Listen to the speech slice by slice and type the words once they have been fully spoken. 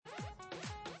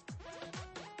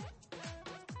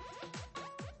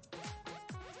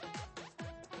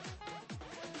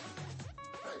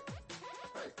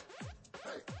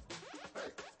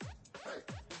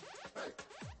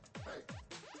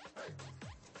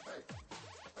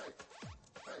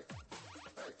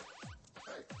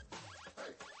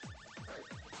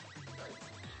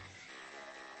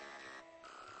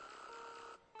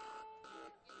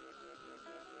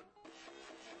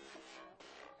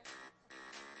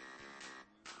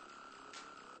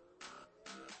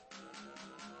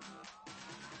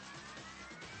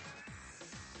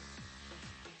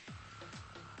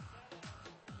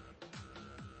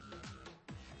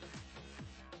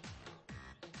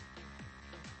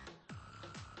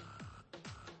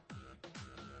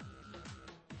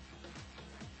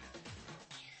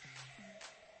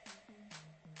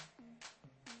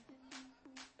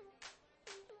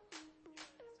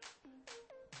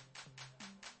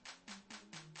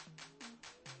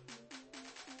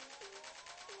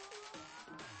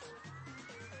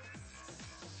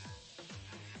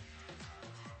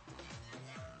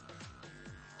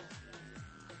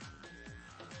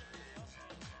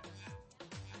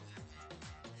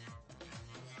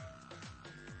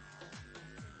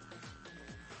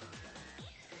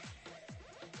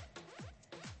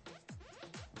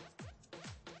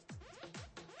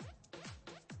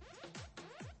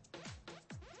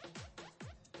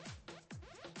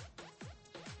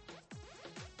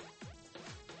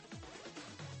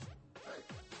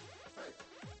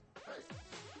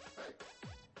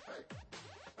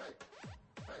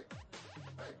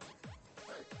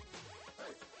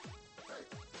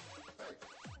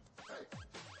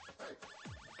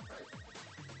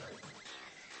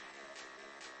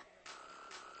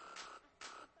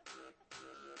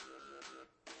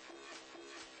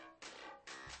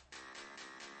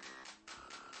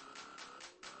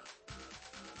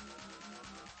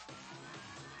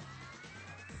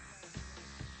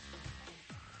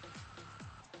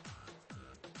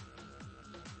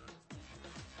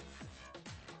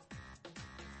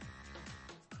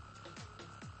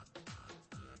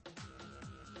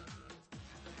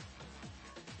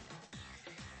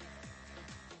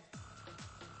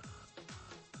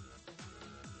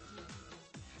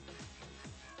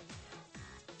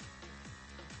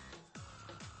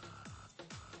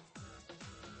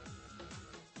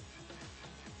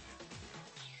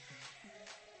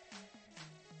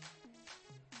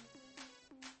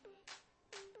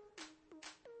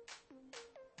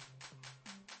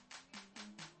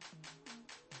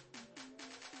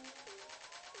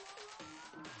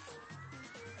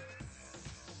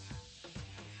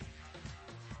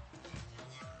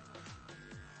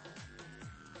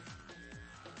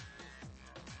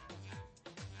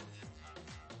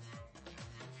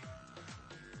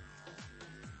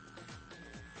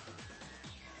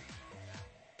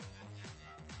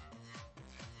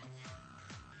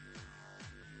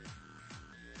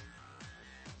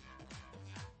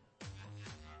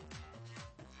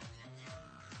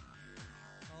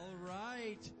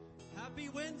Happy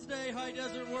Wednesday, High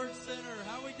Desert Word Center.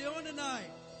 How are we doing tonight?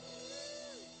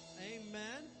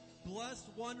 Amen. Blessed,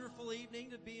 wonderful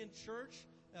evening to be in church.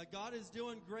 God is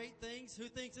doing great things. Who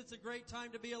thinks it's a great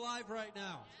time to be alive right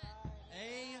now?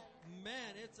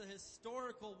 Amen. It's a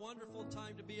historical, wonderful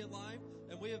time to be alive.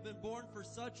 And we have been born for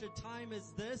such a time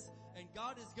as this. And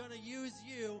God is going to use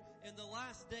you in the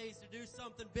last days to do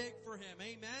something big for Him.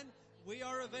 Amen. We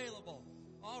are available.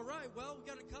 All right, well, we've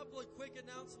got a couple of quick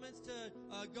announcements to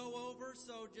go over,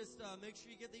 so just make sure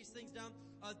you get these things down.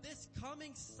 This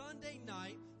coming Sunday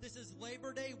night, this is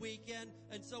Labor Day weekend,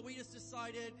 and so we just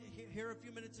decided here a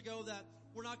few minutes ago that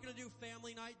we're not going to do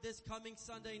family night this coming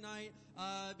Sunday night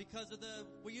because of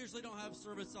we usually don't have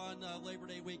service on Labor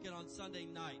Day weekend on Sunday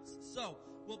nights. So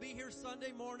we'll be here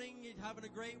Sunday morning, having a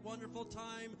great, wonderful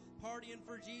time, partying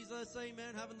for Jesus,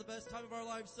 amen, having the best time of our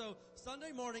lives. So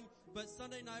Sunday morning, but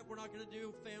Sunday night we're not going to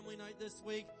do family night this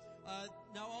week.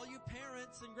 Now all you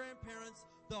parents and grandparents,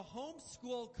 the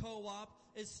homeschool co-op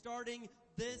is starting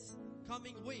this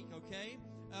coming week, okay?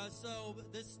 So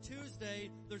this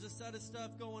Tuesday, there's a set of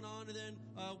stuff going on, and then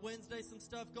Wednesday, some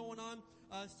stuff going on.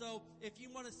 So if you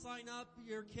want to sign up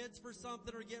your kids for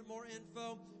something or get more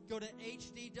info, go to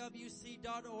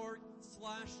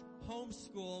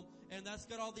hdwc.org/homeschool, and that's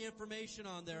got all the information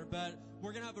on there. But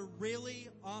we're going to have a really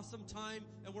awesome time,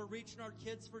 and we're reaching our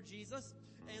kids for Jesus.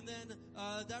 And then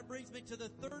that brings me to the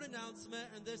third announcement,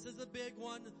 and this is a big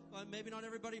one. Maybe not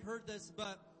everybody heard this,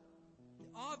 but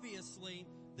obviously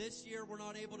this year we're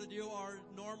not able to do our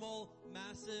normal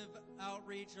massive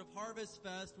outreach of Harvest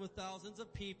Fest with thousands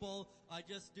of people. I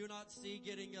just do not see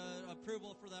getting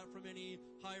approval for that from any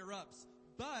higher ups.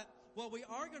 But what we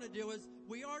are going to do is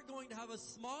we are going to have a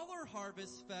smaller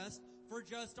Harvest Fest for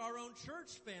just our own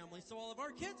church family, so all of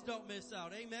our kids don't miss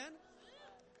out. Amen?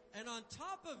 And on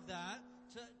top of that,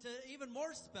 to even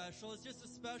more special, it's just a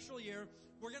special year,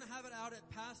 we're going to have it out at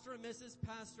Pastor and Mrs.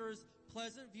 Pastor's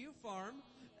Pleasant View Farm.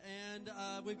 And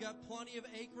we've got plenty of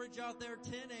acreage out there,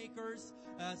 10 acres,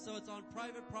 so it's on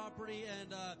private property,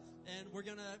 and we're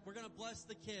gonna bless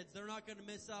the kids. They're not gonna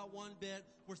miss out one bit.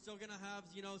 We're still gonna have,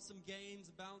 some games,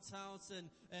 bounce house,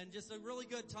 and just a really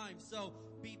good time. So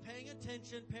be paying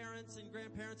attention, parents and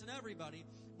grandparents and everybody.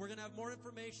 We're gonna have more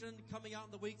information coming out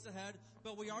in the weeks ahead,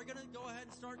 but we are gonna go ahead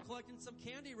and start collecting some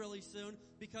candy really soon,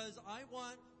 because I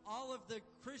want all of the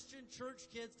Christian church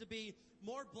kids to be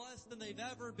more blessed than they've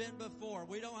ever been before.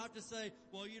 We don't have to say,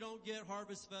 well, you don't get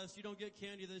Harvest Fest, you don't get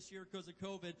candy this year because of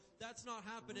COVID. That's not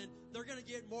happening. They're going to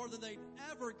get more than they've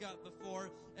ever got before,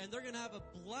 and they're going to have a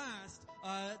blast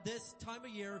this time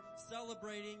of year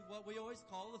celebrating what we always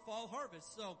call the fall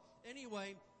harvest. So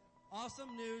anyway,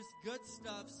 awesome news, good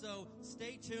stuff. So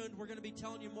stay tuned. We're going to be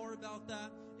telling you more about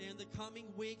that in the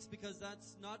coming weeks, because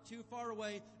that's not too far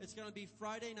away. It's going to be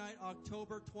Friday night,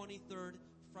 October 23rd.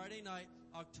 Friday night,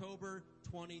 October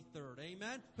 23rd.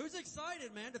 Amen? Who's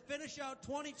excited, man, to finish out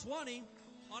 2020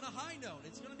 on a high note?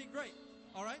 It's going to be great.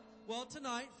 All right? Well,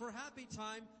 tonight, for Happy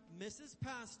Time, Mrs.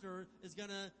 Pastor is going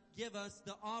to give us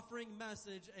the offering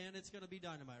message, and it's going to be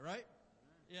dynamite, right?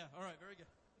 Yeah, all right, very good.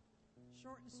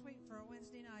 Short and sweet for a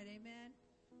Wednesday night, amen?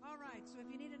 All right, so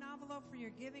if you need an envelope for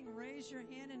your giving, raise your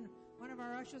hand, and one of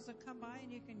our ushers will come by,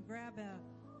 and you can grab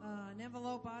an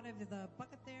envelope out of the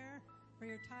bucket there for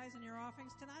your tithes and your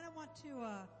offerings. Tonight I want to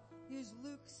use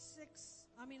Luke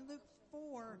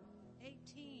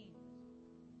 4:18.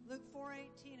 Luke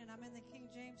 4:18, and I'm in the King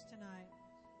James tonight.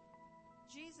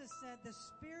 Jesus said, "The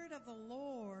Spirit of the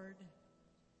Lord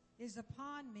is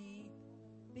upon me,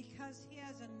 because He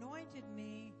has anointed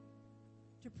me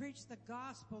to preach the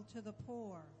gospel to the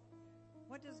poor."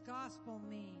 What does gospel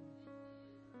mean?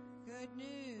 Good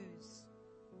news.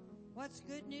 What's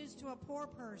good news to a poor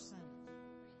person?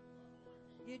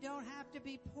 You don't have to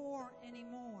be poor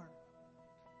anymore.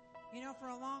 For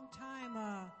a long time,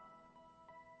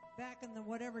 back in the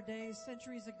whatever days,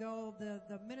 centuries ago,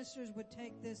 the ministers would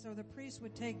take this, or the priests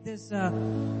would take this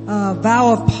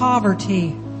vow of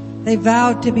poverty. They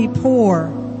vowed to be poor.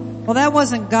 Well, that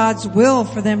wasn't God's will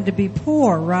for them to be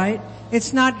poor, right?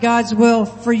 It's not God's will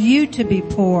for you to be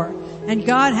poor. And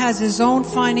God has His own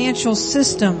financial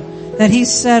system that He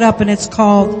set up, and it's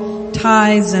called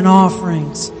tithes and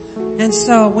offerings. And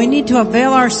so we need to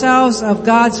avail ourselves of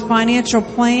God's financial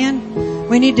plan.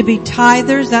 We need to be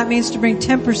tithers. That means to bring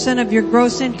 10% of your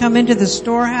gross income into the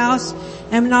storehouse.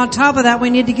 And on top of that, we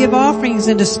need to give offerings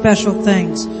into special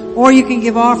things. Or you can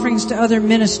give offerings to other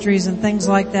ministries and things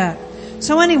like that.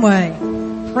 So anyway,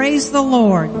 praise the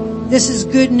Lord. This is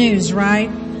good news,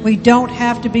 right? We don't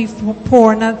have to be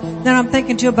poor. Now, then I'm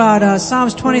thinking too about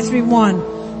Psalms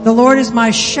 23:1. The Lord is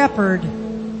my shepherd,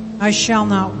 I shall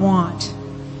not want.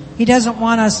 He doesn't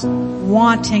want us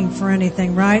wanting for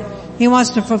anything, right? He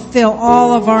wants to fulfill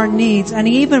all of our needs, and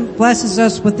He even blesses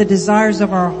us with the desires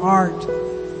of our heart.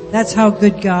 That's how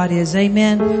good God is.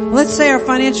 Amen. Let's say our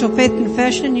financial faith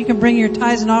confession. You can bring your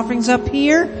tithes and offerings up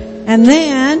here, and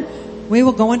then we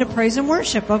will go into praise and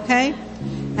worship, okay?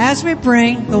 As we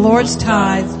bring the Lord's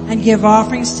tithes and give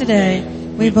offerings today,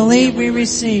 we believe we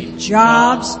receive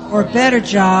jobs or better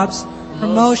jobs,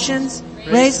 promotions,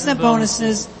 raises and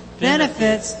bonuses,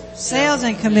 benefits, sales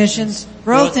and commissions,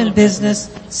 growth in business,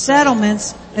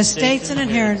 settlements, estates and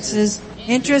inheritances,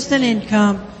 interest and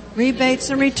income, rebates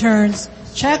and returns,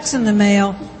 checks in the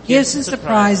mail, gifts and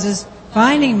surprises,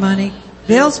 finding money,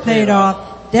 bills paid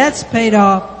off, debts paid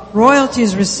off,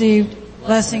 royalties received,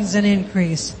 blessings and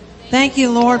increase. Thank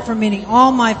you, Lord, for meeting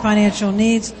all my financial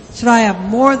needs so that I have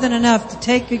more than enough to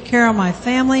take good care of my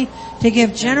family, to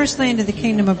give generously into the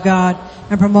kingdom of God,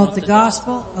 and promote the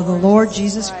gospel of the Lord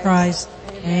Jesus Christ.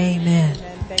 Amen.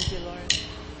 Thank you, Lord.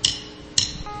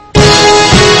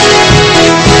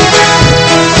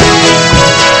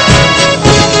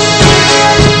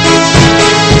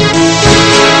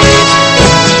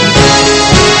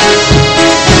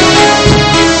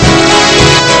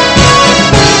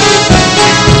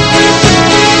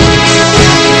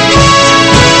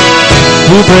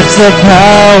 Who breaks the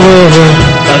power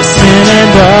of sin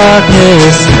and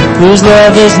darkness, whose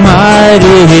love is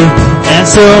mighty and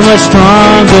so much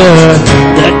stronger,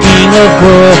 the King of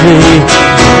glory,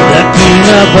 the King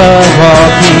above all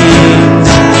kings.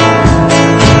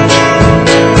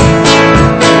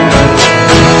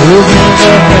 Who brings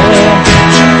the hair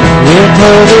with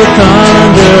holy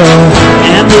thunder,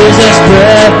 and leaves us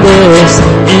breathless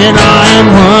in awe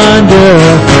and wonder,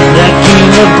 the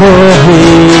King of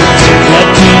glory, the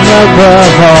King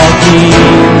above all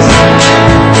kings.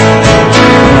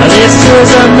 This is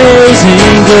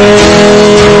amazing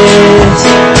grace.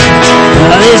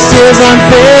 This is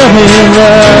unfailing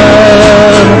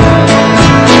love.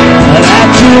 That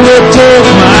you would take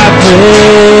my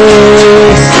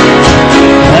place.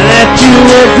 That you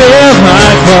would bear my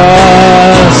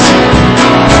cross.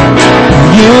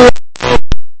 You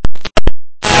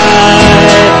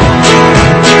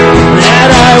that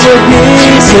I would be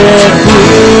set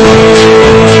free.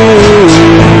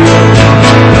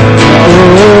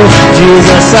 Oh,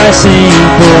 Jesus, I sing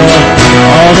for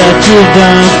all that you've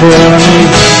done for me.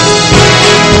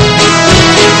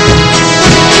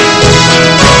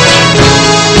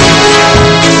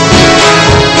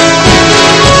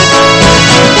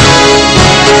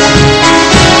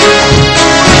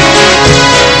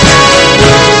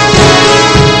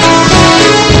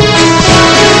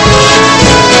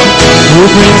 Who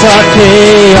brings our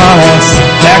chaos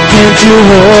back into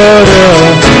order?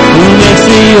 Who makes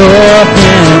the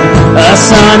orphan a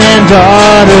son and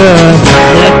daughter?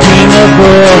 The King of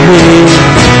glory,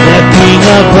 the King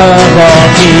above all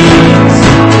kings.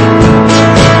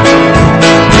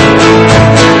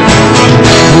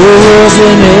 Who rules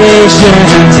the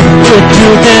nations with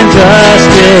truth and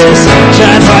justice,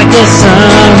 shines like the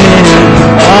sun in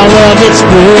all of its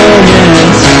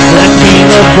brilliance. The King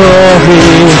of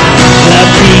glory, the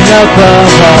King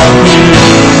above all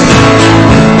kings.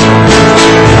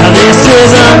 Now this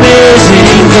is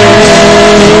amazing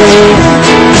grace.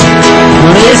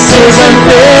 This is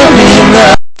unfailing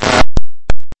love.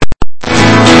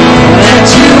 That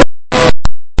you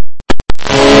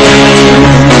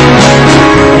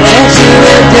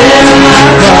would bear my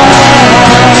cross.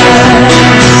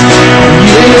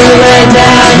 You lay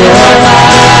down your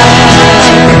life.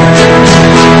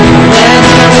 That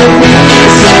I would be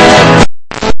set.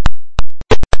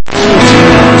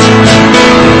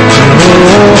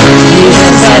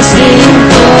 Jesus, I sing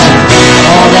for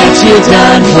all that you've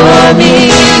done for me.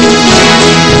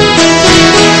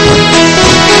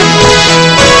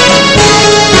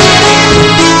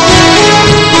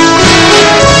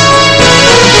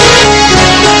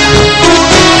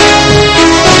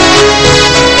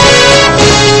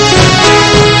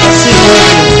 I'll sing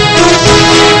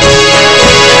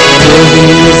worthy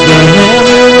is the Lamb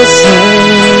who was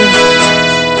slain.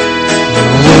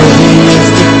 Worthy is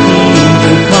the King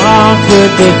who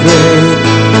conquered the grave.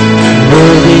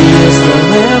 Worthy is the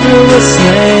Lamb who was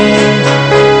slain.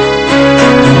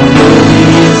 Worthy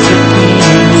is the King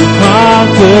who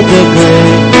conquered the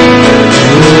grave.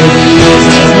 Worthy is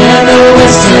the Lamb who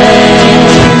was slain.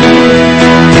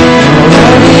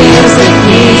 Worthy is the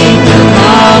King who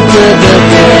conquered the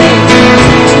grave.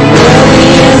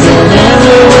 Worthy is the Lamb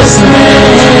who was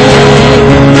slain.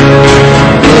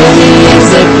 Worthy is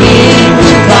the King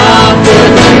who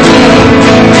conquered the grave.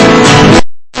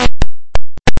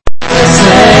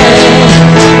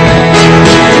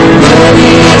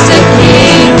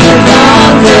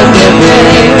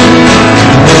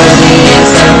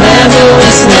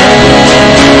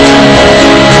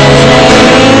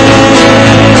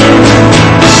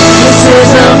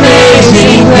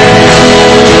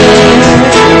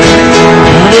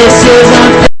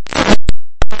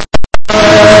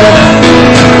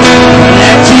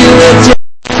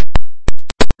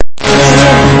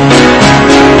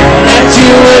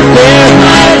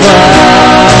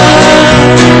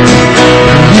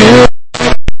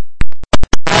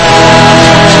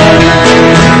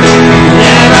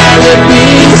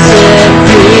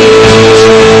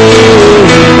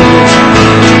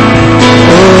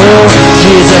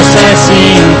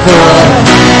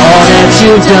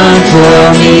 you've done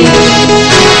for me.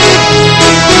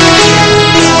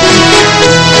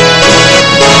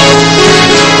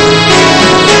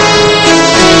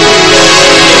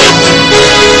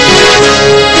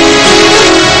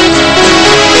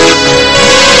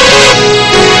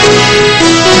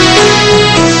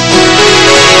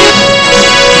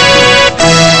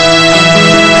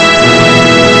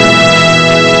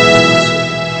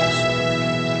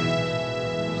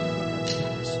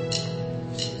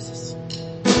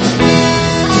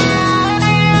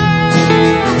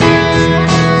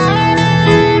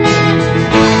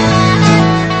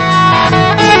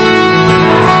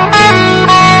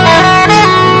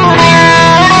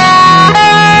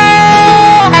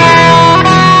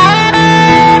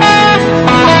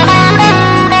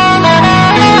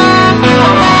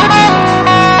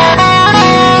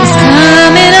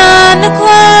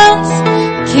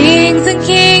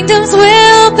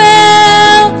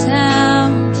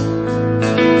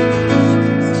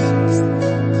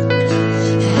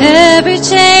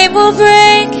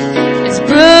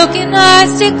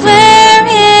 Declare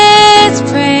His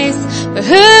praise, but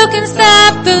who can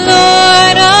stop the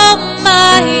Lord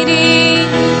Almighty?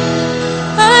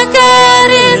 Our God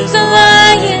is the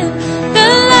Lion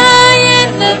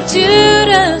of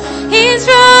Judah. He's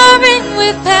roaring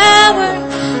with power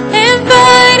and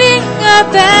fighting our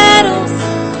battles.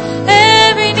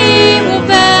 Every knee will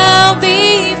bow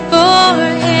before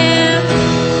Him.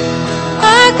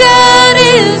 Our God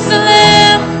is the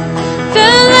Lamb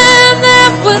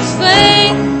that was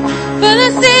slain for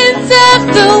the sins of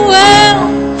the world.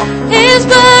 His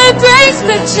blood breaks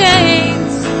the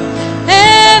chains.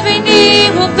 Every knee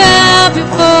will bow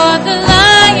before the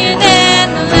Lion and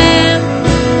the Lamb.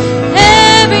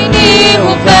 Every knee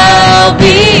will bow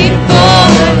before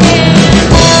Him.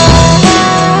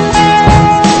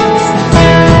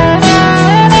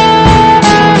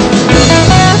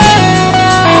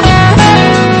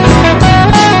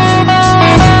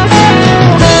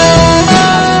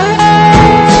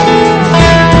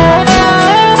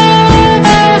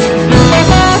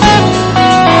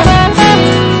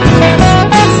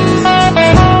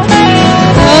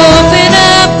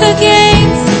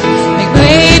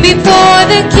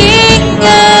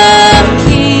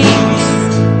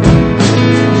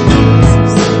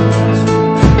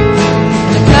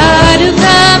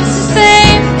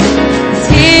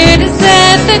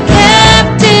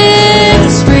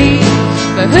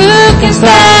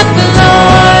 Stop the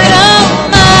Lord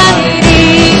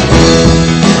Almighty.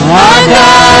 Our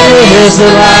God is the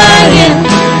Lion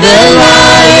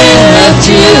of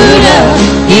Judah.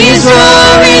 He's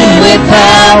roaring with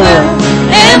power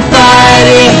and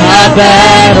fighting our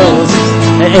battles.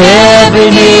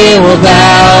 Every knee will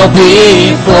bow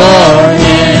before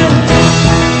Him.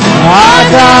 Our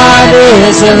God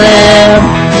is the Lamb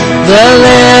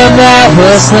that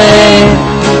was slain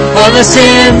for the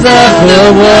sins of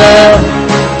the world.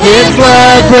 His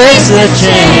blood breaks the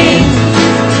chain.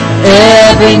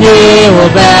 Every knee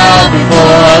will bow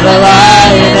before the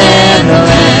Lion and the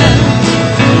Lamb.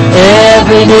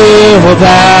 Every knee will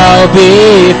bow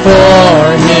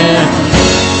before Him.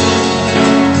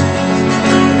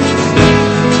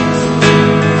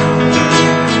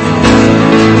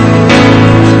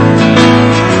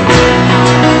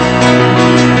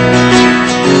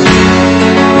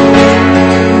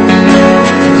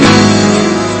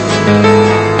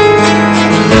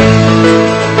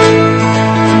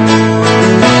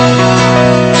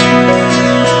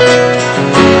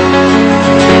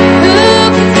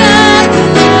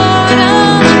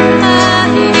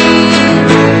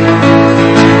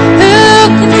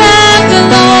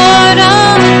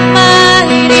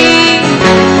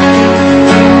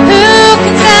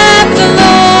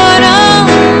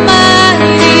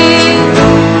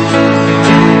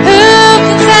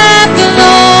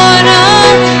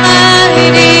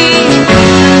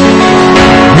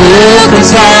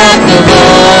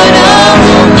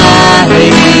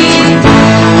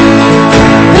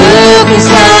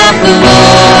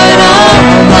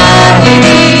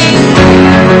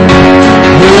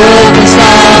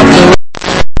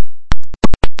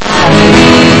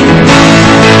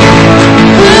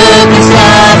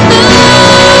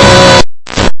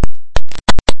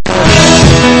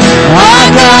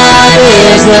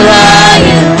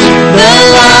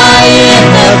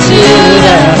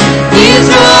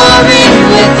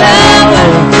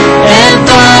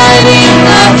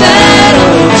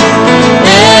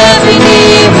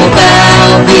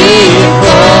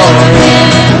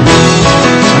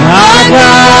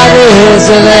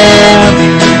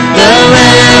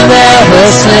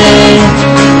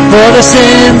 For the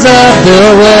sins of the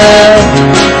world,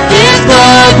 His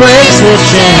blood breaks the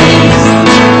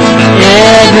chains.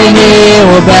 Every knee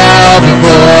will bow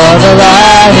before the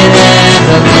Lion and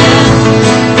the Lamb.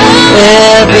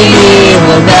 Every knee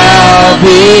will bow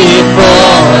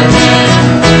before Him.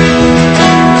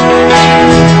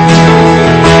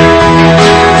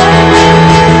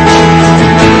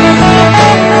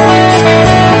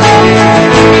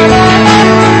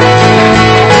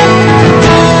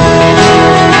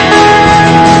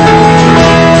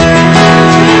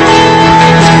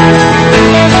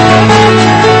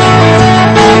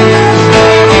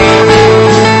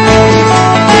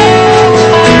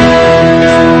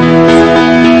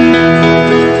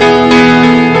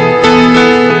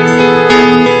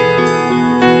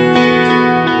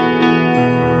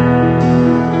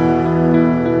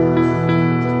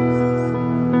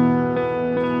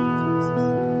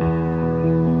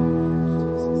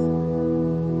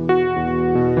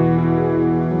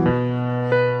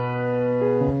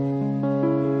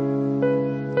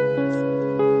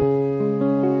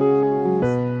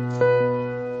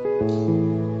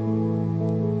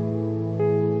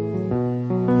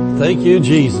 Thank you,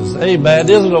 Jesus. Amen.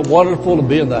 Isn't it wonderful to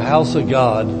be in the house of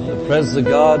God, the presence of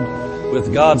God,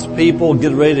 with God's people,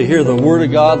 get ready to hear the Word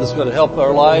of God that's going to help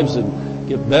our lives and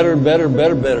get better and better and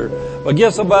better and better. But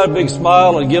give somebody a big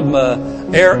smile and give them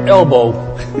a air elbow.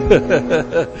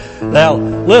 Now,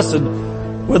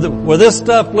 listen, when this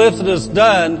stuff lifts and it's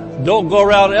done, don't go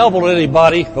around elbowing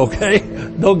anybody, okay?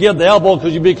 Don't give the elbow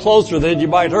because you'll be closer then you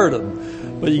might hurt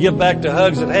them. But you get back to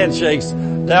hugs and handshakes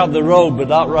down the road, but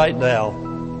not right now.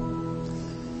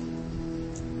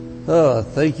 Oh,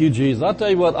 thank you, Jesus. I'll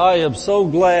tell you what, I am so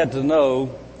glad to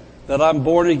know that I'm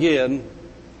born again,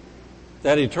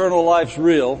 that eternal life's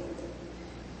real,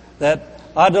 that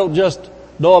I don't just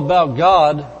know about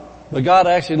God, but God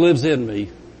actually lives in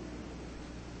me.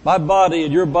 My body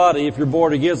and your body, if you're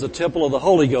born again, is a temple of the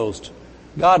Holy Ghost.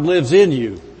 God lives in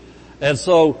you. And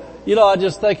so, I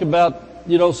just think about,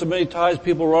 so many times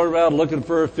people run around looking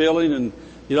for a feeling and,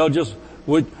 just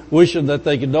wishing that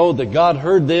they could know that God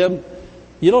heard them.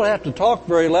 You don't have to talk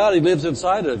very loud. He lives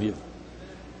inside of you.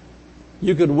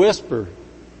 You could whisper.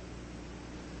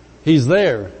 He's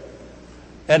there.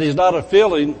 And He's not a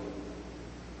feeling.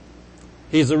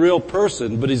 He's a real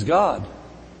person, but He's God.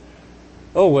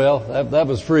 Oh well, that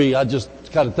was free. I just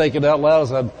kind of thinking out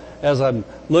loud as I'm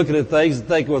looking at things and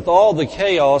thinking with all the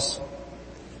chaos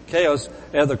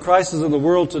and the crisis in the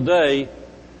world today,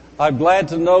 I'm glad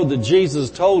to know that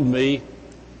Jesus told me,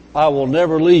 I will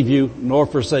never leave you nor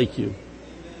forsake you.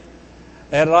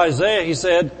 And in Isaiah, He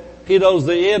said, He knows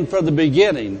the end from the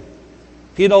beginning.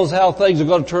 He knows how things are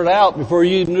going to turn out before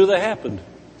you even knew they happened.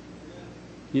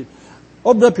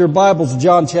 Open up your Bibles to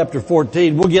John chapter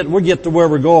 14. We'll get to where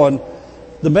we're going.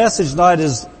 The message tonight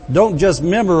is, don't just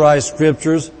memorize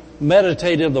scriptures,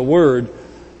 meditate in the Word.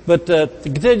 But to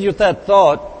continue with that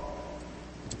thought,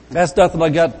 that's nothing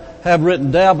I have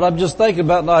written down, but I'm just thinking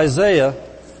about in Isaiah,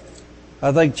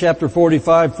 I think chapter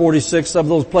 45, 46, some of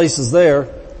those places there.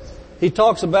 He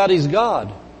talks about He's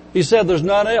God. He said there's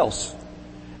none else.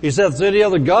 He said, if there's any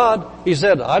other God, He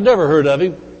said, I've never heard of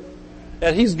Him.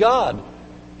 And He's God.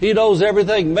 He knows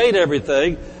everything, made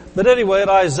everything. But anyway, in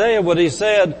Isaiah, when He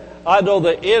said, I know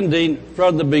the ending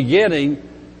from the beginning,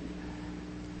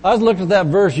 I was looking at that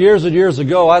verse years and years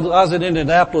ago. I was in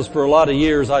Indianapolis for a lot of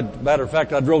years. Matter of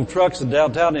fact, I drove trucks in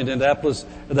downtown Indianapolis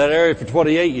in that area for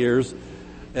 28 years.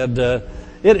 And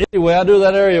anyway, I knew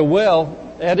that area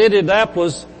well. And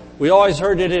Indianapolis, we always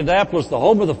heard Indianapolis, the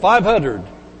home of the 500.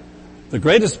 The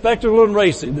greatest spectacle in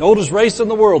racing, the oldest race in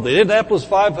the world, the Indianapolis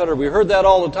 500. We heard that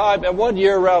all the time. And one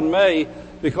year around May,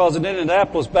 because in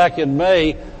Indianapolis back in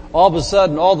May, all of a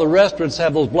sudden all the restaurants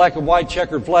have those black and white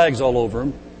checkered flags all over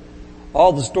them.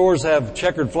 All the stores have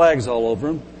checkered flags all over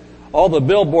them. All the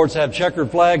billboards have checkered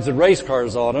flags and race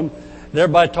cars on them. And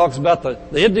everybody talks about the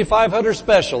Indy 500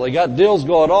 special. They got deals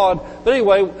going on. But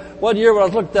anyway, one year when I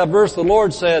looked at that verse, the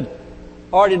Lord said,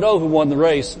 I already know who won the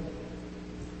race.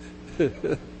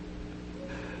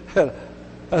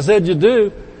 I said, you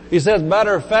do? He said,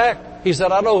 matter of fact, He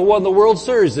said, I know who won the World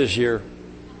Series this year.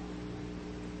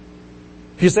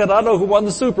 He said, I know who won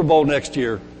the Super Bowl next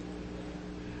year.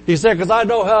 He said, because I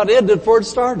know how it ended before it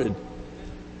started.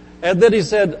 And then He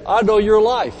said, I know your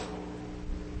life.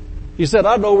 He said,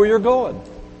 I know where you're going.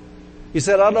 He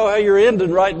said, I know how you're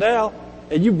ending right now,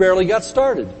 and you barely got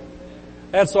started.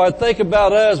 And so I think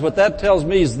about us, what that tells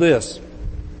me is this.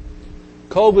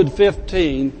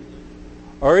 COVID-15,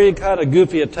 or any kind of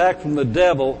goofy attack from the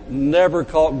devil, never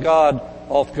caught God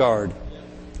off guard.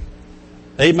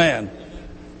 Amen.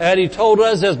 And He told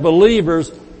us as believers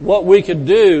what we could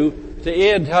do to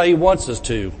end how He wants us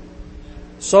to.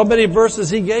 So many verses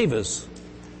He gave us.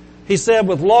 He said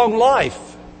with long life,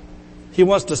 He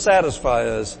wants to satisfy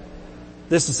us.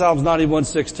 This is Psalms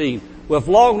 91:16. With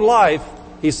long life,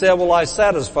 he said, will I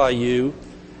satisfy you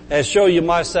and show you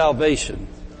my salvation.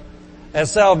 And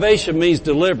salvation means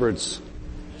deliverance,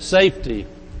 safety,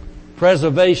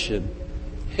 preservation,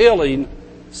 healing,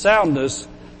 soundness,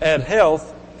 and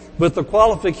health. With the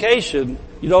qualification,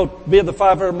 be in the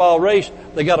 500-mile race,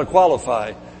 they got to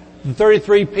qualify. The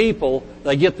 33 people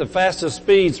that get the fastest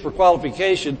speeds for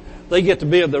qualification, they get to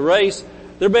be in the race.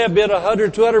 There may have been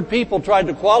 100, 200 people tried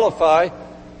to qualify,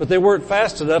 but they weren't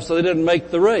fast enough, so they didn't make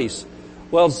the race.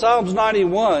 Well, in Psalms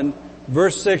 91,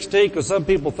 verse 16, because some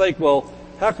people think, well,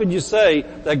 how could you say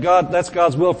that that's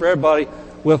God's will for everybody?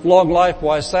 With long life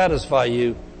will I satisfy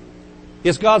you.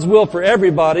 It's God's will for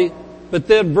everybody, but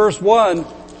then verse 1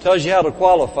 tells you how to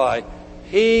qualify.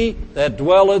 He that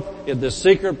dwelleth in the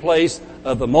secret place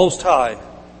of the Most High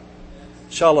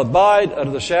shall abide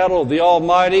under the shadow of the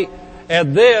Almighty.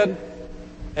 And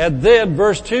then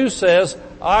verse 2 says,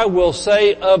 I will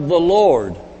say of the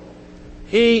Lord,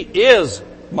 He is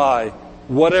my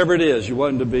whatever it is you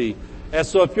want Him to be. And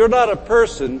so if you're not a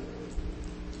person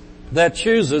that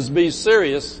chooses to be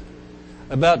serious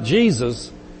about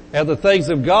Jesus and the things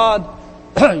of God,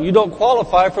 you don't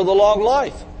qualify for the long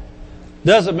life.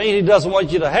 Doesn't mean He doesn't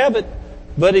want you to have it,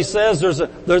 but He says there's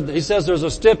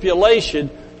a stipulation.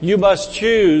 You must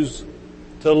choose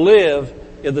to live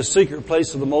in the secret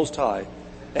place of the Most High.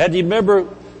 And you remember,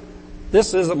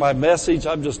 this isn't my message,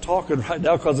 I'm just talking right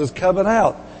now because it's coming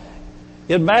out.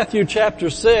 In Matthew chapter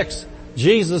 6,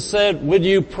 Jesus said, when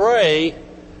you pray,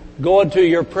 go into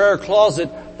your prayer closet,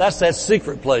 that's that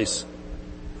secret place.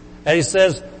 And He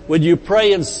says, when you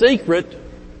pray in secret,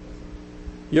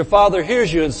 your Father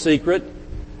hears you in secret,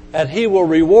 and He will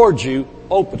reward you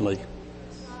openly.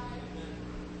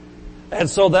 And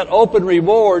so that open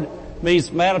reward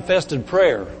means manifested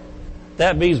prayer.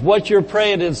 That means what you're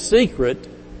praying in secret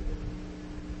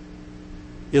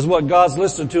is what God's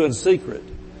listening to in secret.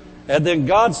 And then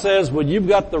God says, when you've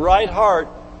got the right heart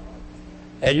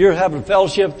and you're having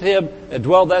fellowship with Him and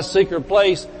dwell in that secret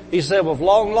place, He said, with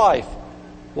long life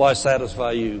will I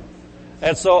satisfy you.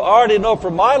 And so I already know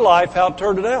from my life how it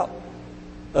turned out.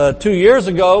 2 years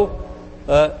ago,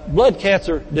 blood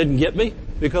cancer didn't get me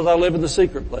because I live in the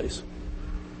secret place.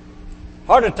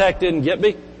 Heart attack didn't get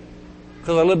me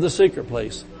because I live in the secret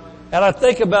place. And I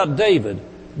think about David.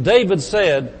 David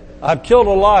said, I've killed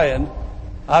a lion,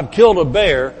 I've killed a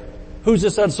bear. Who's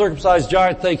this uncircumcised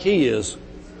giant think he is?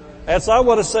 And so I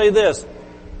want to say this.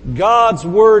 God's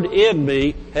word in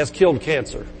me has killed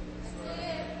cancer.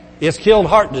 It's killed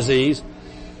heart disease.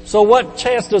 So what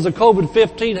chance does a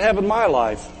COVID-19 have in my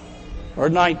life? Or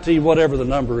 19, whatever the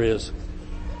number is.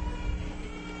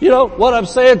 What I'm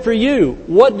saying for you,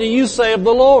 what do you say of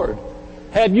the Lord?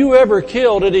 Have you ever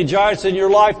killed any giants in your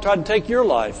life trying to take your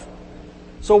life?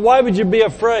 So why would you be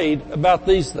afraid about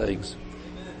these things?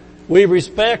 We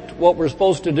respect what we're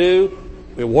supposed to do.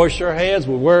 We wash our hands.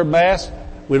 We wear masks.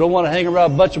 We don't want to hang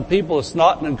around a bunch of people that's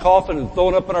snotting and coughing and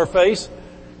throwing up in our face.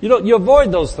 You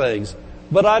avoid those things.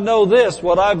 But I know this,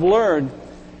 what I've learned,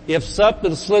 if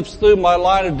something slips through my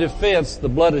line of defense, the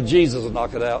blood of Jesus will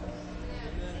knock it out.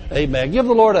 Amen. Give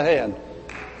the Lord a hand.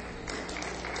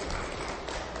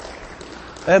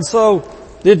 And so,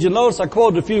 did you notice I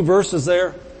quoted a few verses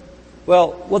there?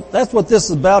 Well, that's what this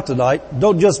is about tonight.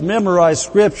 Don't just memorize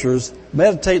scriptures,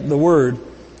 meditate in the Word.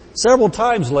 Several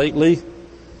times lately,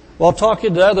 while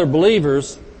talking to other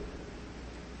believers,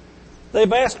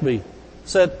 they've asked me,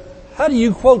 said, how do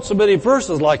you quote so many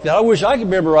verses like that? I wish I could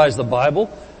memorize the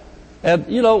Bible. And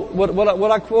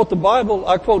when I quote the Bible,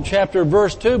 I quote chapter and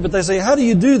verse too, but they say, how do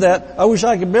you do that? I wish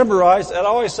I could memorize. And I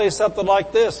always say something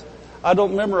like this. I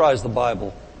don't memorize the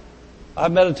Bible. I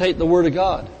meditate the Word of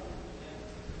God.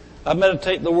 I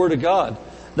meditate the Word of God.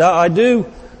 Now I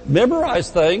do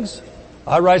memorize things.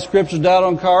 I write scriptures down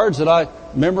on cards and I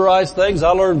memorize things.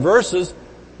 I learn verses.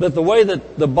 But the way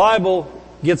that the Bible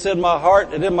gets in my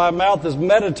heart and in my mouth is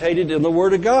meditated in the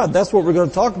Word of God. That's what we're going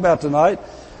to talk about tonight.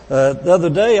 The other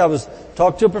day I was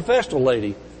talking to a professional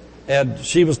lady and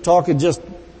she was talking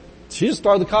she just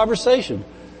started the conversation.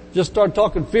 Just started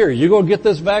talking fear. You're going to get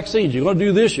this vaccine. You're going to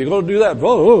do this. You're going to do that.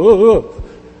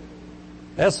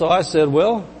 And so I said,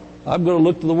 well, I'm going to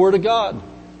look to the Word of God.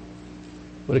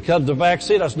 When it comes to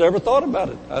vaccine, I just never thought about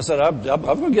it. I said, I'm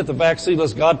going to get the vaccine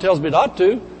unless God tells me not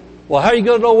to. Well, how are you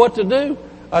going to know what to do?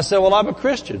 I said, well, I'm a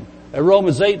Christian. And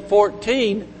Romans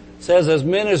 8:14 says, as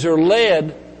men as are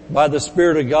led by the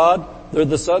Spirit of God, they're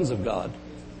the sons of God.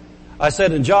 I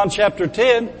said in John chapter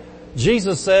 10,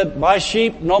 Jesus said, my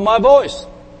sheep know my voice.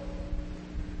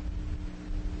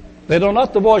 They know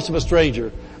not the voice of a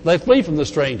stranger. They flee from the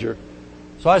stranger.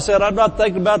 So I said, I'm not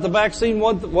thinking about the vaccine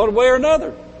one way or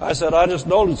another. I said, I just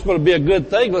know it's going to be a good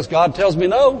thing unless God tells me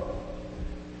no.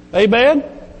 Amen?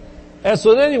 And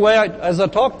so anyway, as I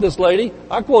talked to this lady,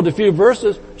 I quoted a few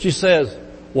verses. She says,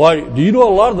 why, do you know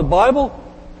a lot of the Bible?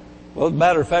 Well, as a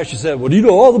matter of fact, she said, well, do you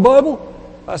know all the Bible?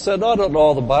 I said, no, I don't know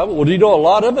all the Bible. Well, do you know a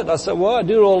lot of it? I said, well, I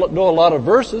do know a lot of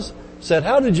verses. She said,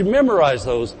 how did you memorize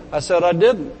those? I said, I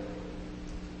didn't.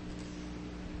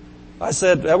 I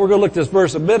said, we're going to look at this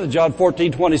verse in a minute, John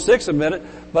 14:26 a minute.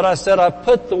 But I said, I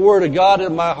put the Word of God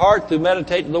in my heart through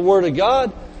meditating the Word of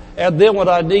God. And then when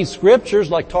I need scriptures,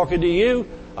 like talking to you,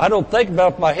 I don't think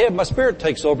about it in my head. My spirit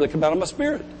takes over. They come out of my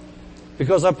spirit.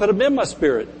 Because I put them in my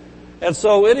spirit. And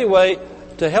so anyway,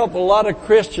 to help a lot of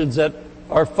Christians that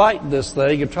are fighting this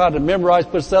thing and trying to memorize,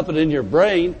 put something in your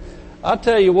brain, I'll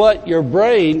tell you what, your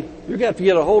brain, you're going to have to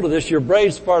get a hold of this. Your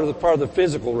brain's part of the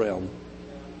physical realm.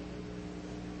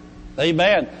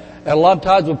 Amen. And a lot of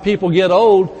times when people get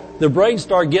old, their brains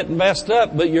start getting messed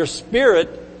up, but your spirit,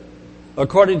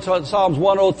 according to Psalms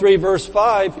 103 verse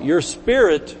 5, your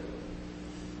spirit,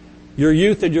 your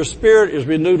youth and your spirit is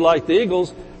renewed like the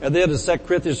eagles. And then in 2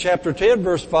 Corinthians chapter 10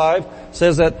 verse 5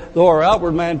 says that though our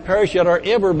outward man perish, yet our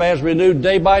inward man is renewed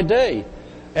day by day.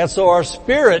 And so our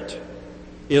spirit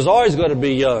is always going to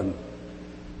be young.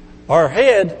 Our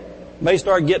head may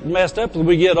start getting messed up as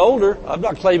we get older. I'm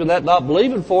not claiming that, not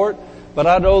believing for it, but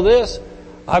I know this.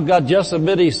 I've got just as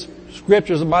many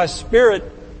scriptures in my spirit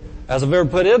as I've ever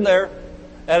put in there,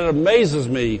 and it amazes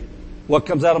me what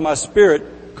comes out of my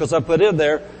spirit because I put in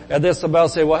there. And then somebody will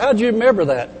say, well, how did you remember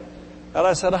that? And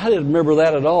I said, I didn't remember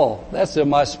that at all. That's in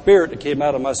my spirit. It came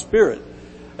out of my spirit.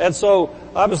 And so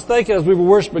I was thinking as we were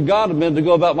worshiping God a minute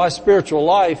ago about my spiritual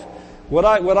life. When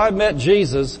I met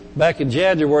Jesus back in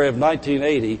January of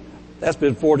 1980, that's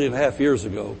been 40 and a half years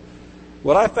ago.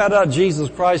 When I found out Jesus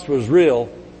Christ was real,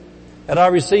 and I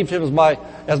received Him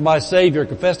as my Savior,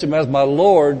 confessed Him as my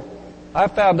Lord, I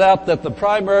found out that the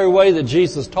primary way that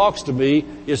Jesus talks to me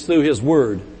is through His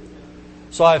Word.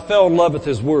 So I fell in love with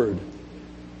His Word.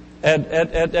 And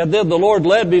then the Lord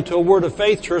led me to a Word of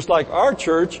Faith church like our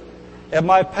church, and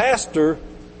my pastor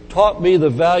taught me the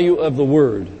value of the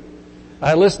Word.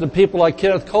 I listened to people like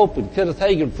Kenneth Copeland, Kenneth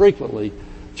Hagin frequently,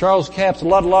 Charles Capps, a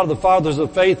lot of the fathers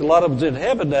of faith, a lot of them's in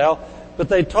heaven now, but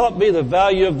they taught me the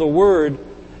value of the Word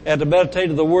and to meditate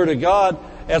on the Word of God.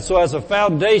 And so as a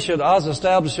foundation, I was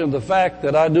establishing the fact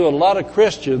that I knew a lot of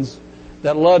Christians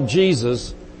that loved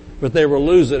Jesus, but they were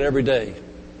losing every day.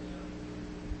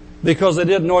 Because they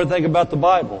didn't know anything about the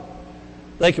Bible.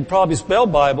 They could probably spell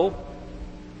Bible,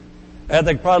 and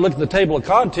they could probably look at the table of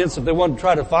contents if they wanted to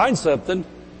try to find something.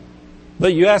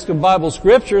 But you ask them Bible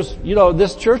scriptures,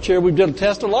 this church here, we've done a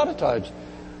test a lot of times.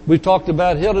 We've talked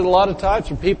about healing a lot of times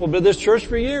from people who've been in this church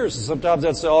for years. And sometimes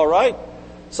they'd say, all right,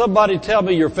 somebody tell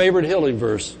me your favorite healing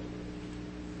verse.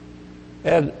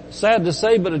 And sad to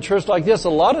say, but in a church like this,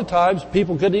 a lot of times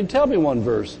people couldn't even tell me one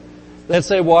verse. They'd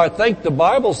say, well, I think the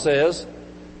Bible says.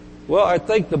 Well, I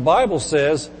think the Bible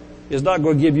says is not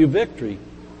going to give you victory.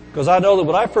 Because I know that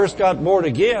when I first got born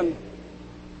again,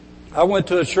 I went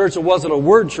to a church that wasn't a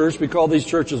word church. We call these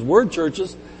churches word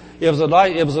churches. It was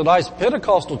a nice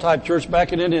Pentecostal type church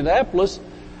back in Indianapolis.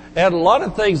 And a lot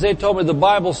of things they told me the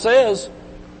Bible says.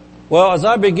 Well, as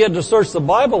I began to search the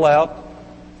Bible out,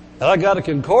 and I got a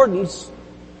concordance,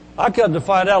 I come to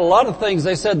find out a lot of things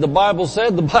they said the Bible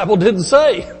said, the Bible didn't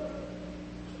say.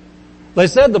 They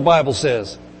said the Bible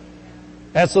says.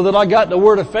 And so then I got in the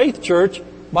Word of Faith church.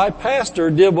 My pastor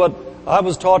did what I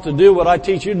was taught to do, what I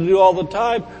teach you to do all the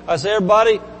time. I say,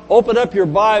 everybody, open up your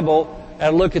Bible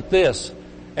and look at this.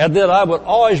 And then I would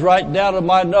always write down in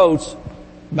my notes,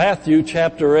 Matthew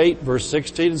chapter 8, verse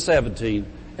 16 and 17.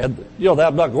 And,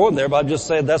 I'm not going there, but I'm just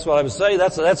saying that's what I would say.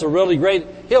 That's a really great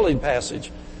healing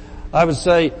passage. I would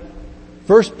say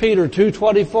 1 Peter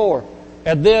 2:24.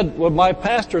 And then when my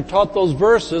pastor taught those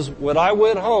verses, when I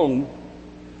went home,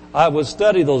 I would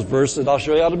study those verses, and I'll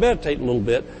show you how to meditate a little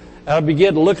bit. And I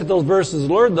began to look at those verses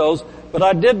and learn those, but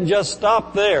I didn't just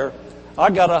stop there. I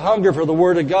got a hunger for the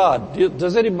Word of God.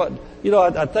 Does anybody,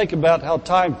 I think about how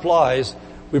time flies.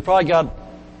 We probably got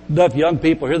enough young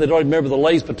people here that don't even remember the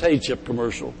Lay's potato chip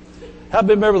commercial. How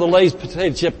many remember the Lay's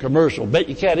potato chip commercial? Bet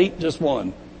you can't eat just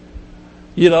one.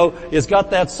 It's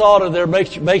got that salt in there,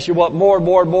 makes you want more and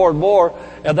more and more and more.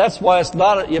 And that's why it's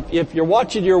not, if you're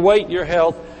watching your weight and your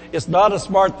health, it's not a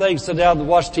smart thing to sit down and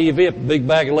watch TV if a big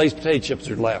bag of Lay's potato chips in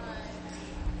your lap.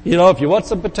 If you want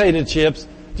some potato chips,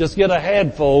 just get a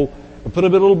handful and put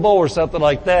them in a little bowl or something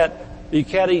like that. You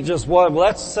can't eat just one. Well,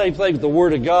 that's the same thing with the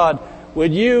Word of God.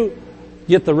 When you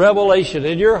get the revelation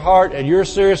in your heart and you're a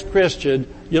serious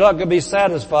Christian, you're not going to be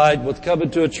satisfied with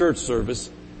coming to a church service.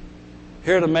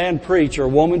 hearing a man preach or a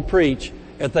woman preach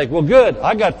and think, well, good,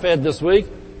 I got fed this week.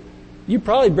 You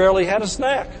probably barely had a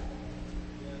snack.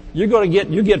 You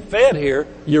get fed here.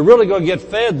 You're really going to get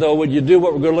fed though when you do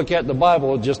what we're going to look at in the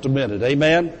Bible in just a minute.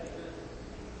 Amen.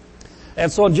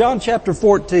 And so in John chapter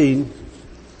 14,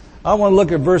 I want to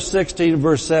look at verse 16 and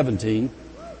verse 17.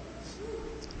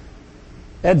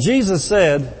 And Jesus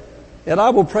said, and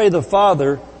I will pray the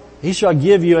Father, He shall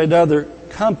give you another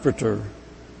comforter.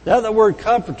 Now the word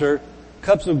comforter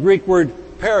comes from the Greek word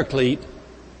paraclete,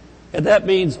 and that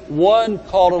means one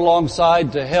called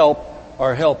alongside to help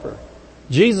or helper.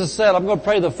 Jesus said, I'm going to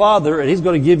pray the Father, and He's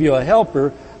going to give you a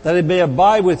helper that He may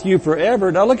abide with you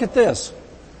forever. Now look at this.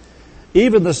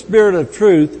 Even the Spirit of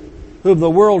truth, whom the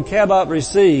world cannot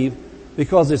receive,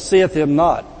 because it seeth Him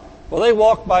not. Well, they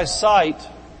walk by sight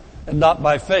and not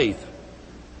by faith.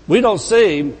 We don't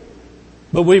see Him,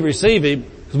 but we receive Him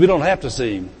because we don't have to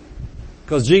see Him.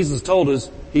 Because Jesus told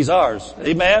us He's ours.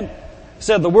 Amen? He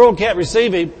said the world can't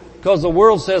receive Him because the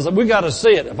world says that we got to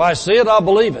see it. If I see it, I'll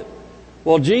believe it.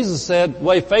 Well, Jesus said, the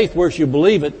way faith works, you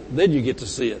believe it, then you get to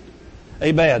see it.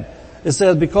 Amen. It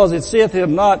says, because it seeth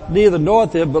Him not, neither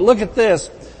knoweth Him. But look at this.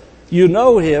 You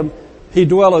know Him, He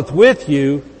dwelleth with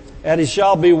you, and He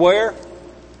shall be where?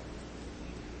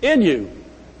 In you.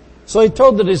 So He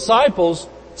told the disciples,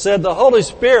 said the Holy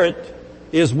Spirit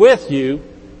is with you.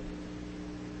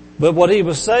 But what He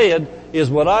was saying is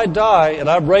when I die and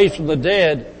I'm raised from the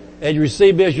dead and you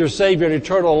receive Me as your Savior and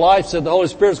eternal life, said the Holy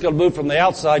Spirit's going to move from the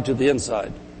outside to the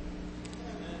inside.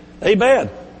 Amen.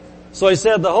 So He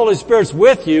said the Holy Spirit's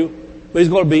with you, but He's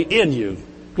going to be in you.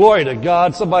 Glory to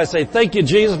God. Somebody say, thank you,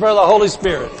 Jesus, for the Holy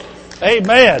Spirit.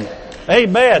 Amen.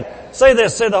 Amen. Say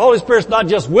this, say the Holy Spirit's not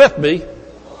just with me,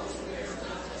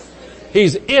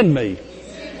 He's in me.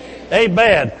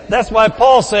 Amen. That's why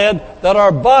Paul said that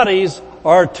our bodies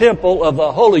are a temple of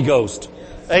the Holy Ghost.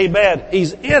 Amen.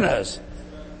 He's in us.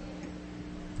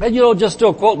 And you know, just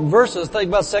still quoting verses, think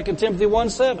about 2 Timothy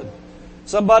 1:7.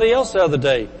 Somebody else the other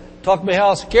day talked to me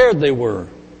how scared they were.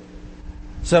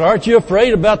 Said, aren't you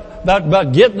afraid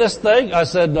about getting this thing? I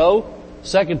said, no.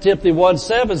 2 Timothy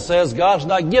 1:7 says, God's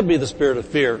not given me the spirit of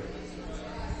fear,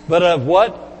 but of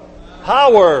what?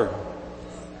 Power.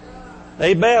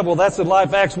 Amen. Well, that's in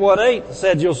Life Acts 1:8. It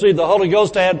said you'll see the Holy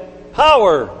Ghost had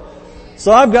power.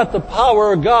 So I've got the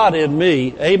power of God in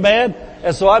me. Amen.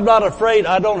 And so I'm not afraid.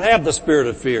 I don't have the spirit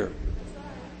of fear.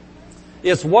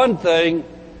 It's one thing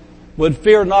when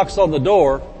fear knocks on the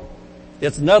door.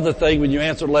 It's another thing when you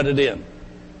answer, let it in.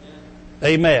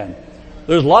 Amen.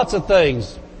 There's lots of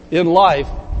things in life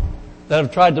that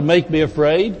have tried to make me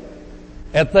afraid,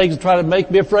 and things that try to make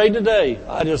me afraid today.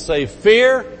 I just say,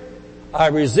 fear, I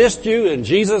resist you in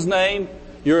Jesus' name.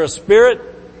 You're a spirit.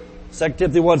 2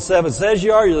 Timothy 1:7 says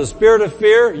you are. You're the spirit of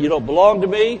fear. You don't belong to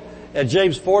me. And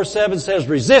James 4:7 says,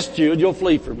 resist you and you'll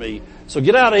flee from me. So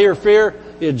get out of here, fear,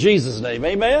 in Jesus' name.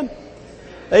 Amen?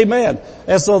 Amen.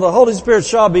 And so the Holy Spirit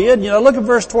shall be in you. Now look at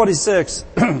verse 26.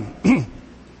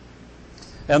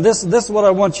 And this is what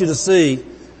I want you to see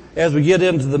as we get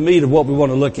into the meat of what we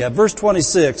want to look at. Verse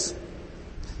 26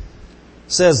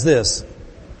 says this.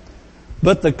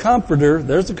 But the Comforter,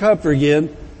 there's the Comforter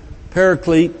again,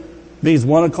 Paraclete, means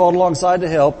one called alongside to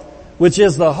help, which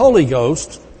is the Holy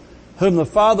Ghost, whom the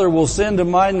Father will send in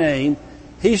my name.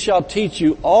 He shall teach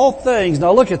you all things.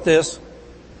 Now look at this.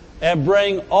 And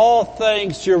bring all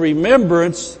things to your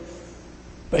remembrance.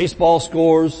 Baseball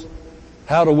scores,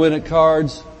 how to win at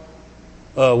cards,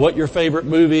 what your favorite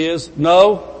movie is.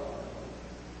 No.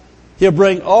 He'll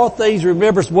bring all things to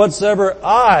remembrance whatsoever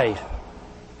I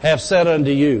have said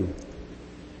unto you.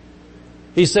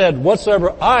 He said,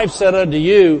 whatsoever I've said unto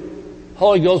you,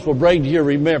 Holy Ghost will bring to your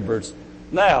remembrance.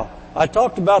 Now, I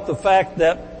talked about the fact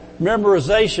that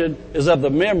memorization is of the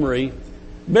memory.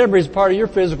 Memory is part of your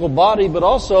physical body, but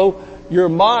also your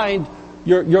mind,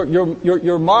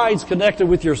 your mind's connected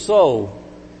with your soul.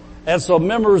 And so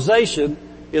memorization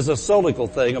is a solical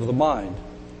thing of the mind.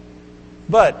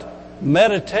 But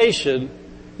meditation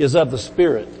is of the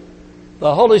Spirit.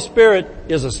 The Holy Spirit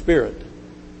is a spirit.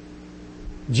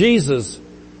 Jesus,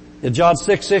 in John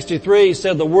 6:63,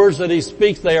 said the words that He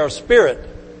speaks, they are spirit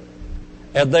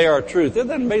and they are truth. Isn't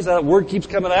that amazing how that word keeps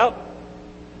coming out?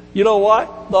 You know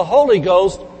what? The Holy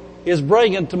Ghost is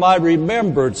bringing to my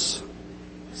remembrance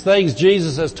things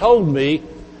Jesus has told me,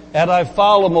 and I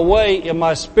file them away in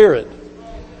my spirit.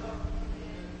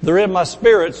 They're in my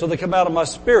spirit, so they come out of my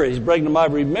spirit. He's bringing to my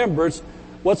remembrance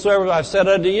whatsoever I've said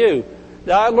unto you.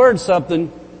 Now I learned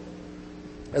something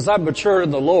as I matured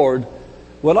in the Lord.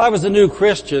 When I was a new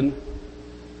Christian,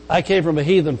 I came from a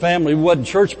heathen family. We wasn't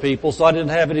church people, so I didn't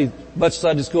have much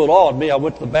Sunday school at all. I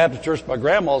went to the Baptist church, my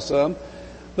grandma's son.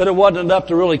 But it wasn't enough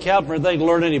to really count for anything to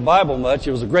learn any Bible much.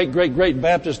 It was a great, great, great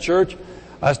Baptist church.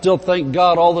 I still thank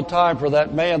God all the time for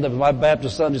that man that was my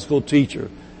Baptist Sunday school teacher.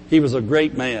 He was a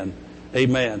great man.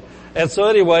 Amen. And so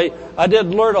anyway, I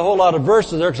didn't learn a whole lot of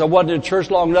verses there because I wasn't in church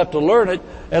long enough to learn it.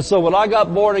 And so when I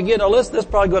got born again, now listen, this is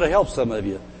probably going to help some of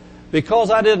you.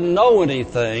 Because I didn't know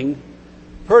anything,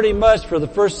 pretty much for the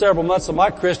first several months of my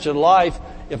Christian life,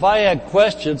 if I had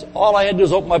questions, all I had to do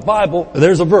was open my Bible, and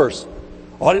there's a verse.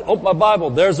 Open my Bible,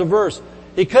 there's a verse.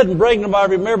 He couldn't bring to my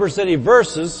remembrance any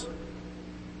verses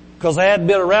because I hadn't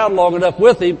been around long enough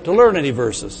with him to learn any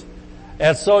verses.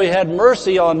 And so he had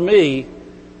mercy on me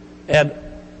and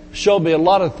showed me a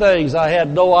lot of things I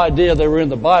had no idea they were in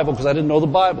the Bible because I didn't know the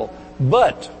Bible.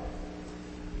 But,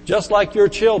 just like your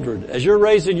children, as you're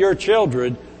raising your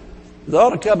children, there ought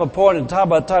to come a point in time,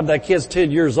 by the time that kid's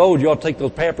 10 years old, you ought to take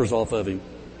those Pampers off of him.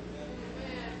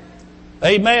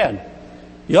 Amen.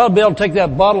 You ought to be able to take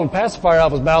that bottle and pacifier out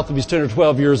of his mouth if he's 10 or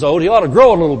 12 years old. He ought to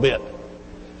grow a little bit.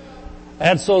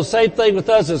 And so same thing with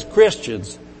us as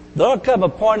Christians. There ought to come a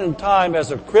point in time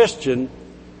as a Christian,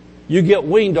 you get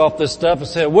weaned off this stuff and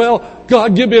say, well,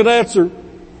 God, give me an answer.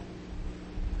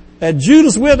 And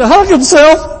Judas went and hung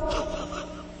himself.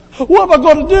 What am I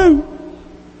going to do?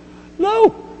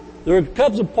 No. There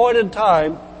comes a point in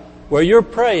time where you're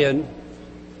praying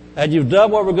and you've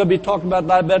done what we're going to be talking about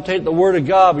tonight, meditating the Word of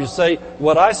God. You say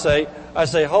what I say,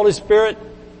 Holy Spirit,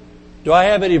 do I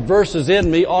have any verses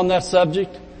in me on that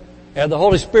subject? And the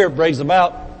Holy Spirit brings them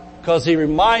out because He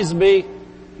reminds me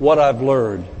what I've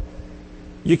learned.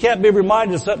 You can't be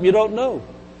reminded of something you don't know.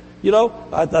 You know,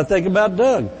 I think about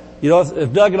Doug. You know,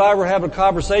 if Doug and I were having a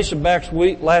conversation last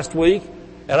week,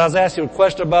 and I was asking him a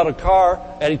question about a car,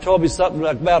 and he told me something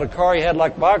about a car he had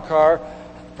like my car,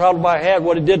 problem I had,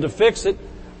 what he did to fix it.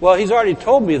 Well, he's already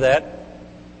told me that,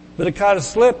 but it kind of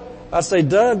slipped. I say,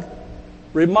 Doug,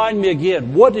 remind me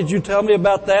again. What did you tell me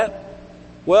about that?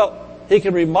 Well, he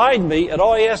can remind me, and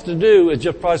all he has to do is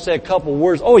just probably say a couple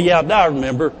words. Oh yeah, now I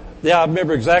remember. Yeah, I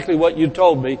remember exactly what you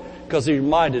told me because he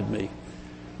reminded me.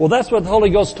 Well, that's what the Holy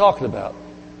Ghost is talking about.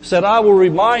 He said, I will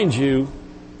remind you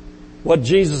what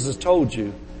Jesus has told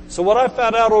you. So what I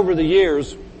found out over the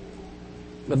years,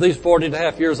 at these 40 and a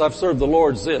half years I've served the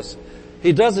Lord, is this.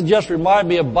 He doesn't just remind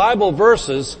me of Bible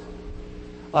verses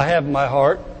I have in my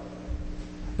heart,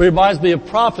 but he reminds me of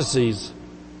prophecies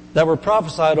that were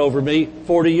prophesied over me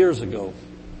 40 years ago,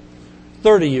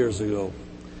 30 years ago.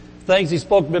 Things he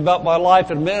spoke to me about my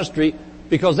life and ministry,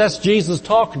 because that's Jesus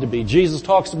talking to me. Jesus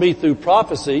talks to me through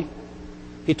prophecy.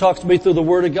 He talks to me through the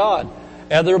Word of God.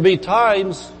 And there will be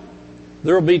times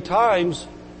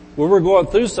when we're going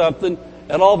through something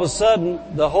and all of a sudden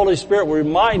the Holy Spirit will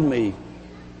remind me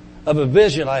of a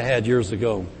vision I had years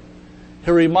ago.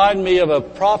 He'll remind me of a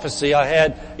prophecy I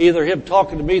had, either him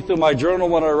talking to me through my journal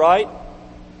when I write,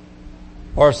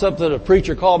 or something a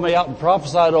preacher called me out and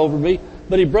prophesied over me.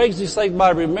 But he brings these things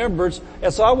by remembrance.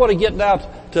 And so I want to get now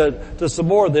to some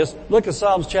more of this. Look at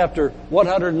Psalms chapter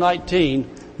 119,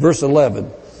 verse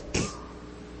 11.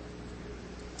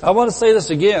 I want to say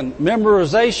this again.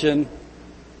 Memorization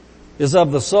is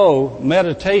of the soul.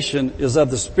 Meditation is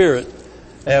of the spirit.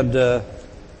 And,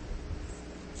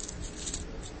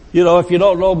 you know, if you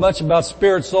don't know much about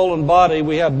spirit, soul, and body,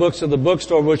 we have books in the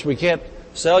bookstore which we can't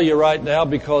sell you right now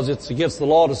because it's against the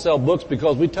law to sell books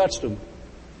because we touched them.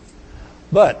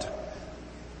 But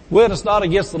when it's not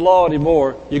against the law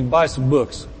anymore, you can buy some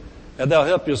books and they'll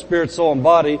help you with spirit, soul, and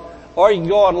body. Or you can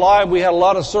go online. We had a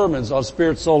lot of sermons on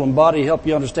spirit, soul, and body, help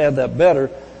you understand that better.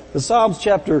 The Psalms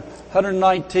chapter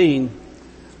 119,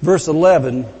 verse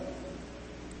 11.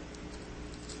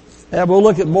 And we'll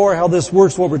look at more how this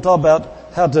works, what we're talking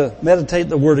about, how to meditate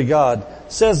the Word of God.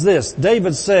 It says this,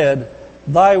 David said,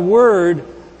 Thy word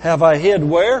have I hid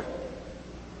where?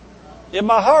 In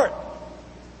my heart.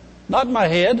 Not in my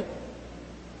head.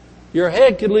 Your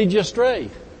head can lead you astray.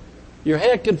 Your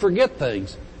head can forget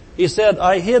things. He said,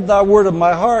 I hid thy word in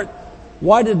my heart.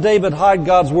 Why did David hide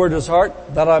God's word in his heart?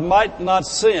 That I might not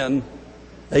sin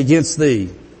against thee.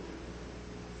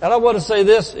 And I want to say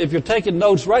this, if you're taking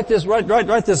notes, write this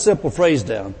simple phrase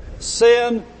down.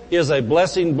 Sin is a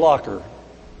blessing blocker.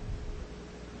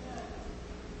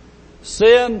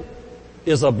 Sin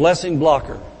is a blessing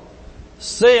blocker.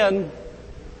 Sin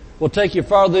will take you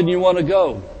farther than you want to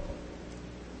go.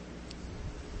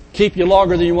 Keep you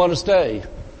longer than you want to stay.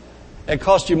 And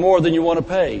cost you more than you want to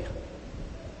pay.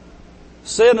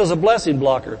 Sin is a blessing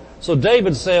blocker. So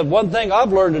David said, one thing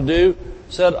I've learned to do,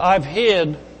 said, I've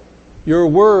hid your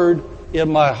word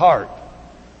in my heart.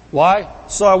 Why?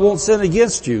 So I won't sin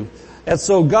against you. And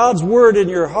so God's word in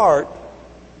your heart,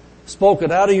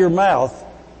 spoken out of your mouth,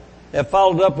 and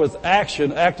followed up with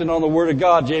action, acting on the Word of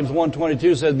God. James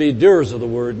 1:22 says, be doers of the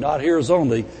Word, not hearers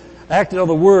only. Acting on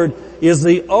the Word is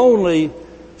the only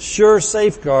sure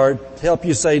safeguard to help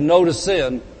you say no to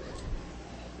sin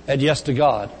and yes to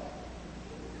God.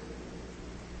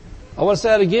 I want to say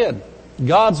that again.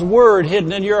 God's Word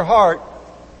hidden in your heart,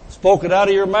 spoken out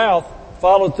of your mouth,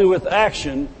 followed through with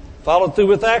action.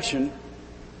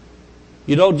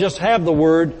 You don't just have the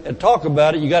Word and talk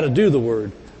about it, you got to do the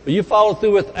Word. But you follow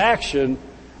through with action,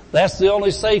 that's the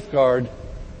only safeguard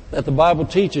that the Bible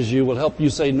teaches you will help you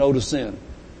say no to sin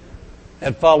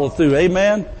and follow through.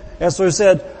 Amen? And so he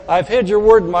said, I've hid your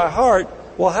Word in my heart.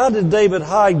 Well, how did David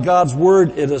hide God's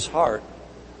Word in his heart?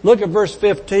 Look at verse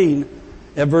 15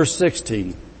 and verse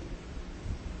 16.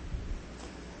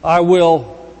 I will,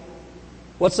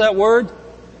 what's that word?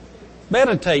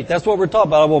 Meditate. That's what we're talking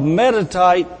about. I will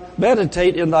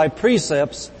meditate in thy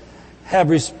precepts,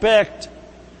 have respect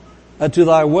unto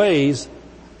thy ways.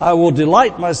 I will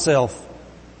delight myself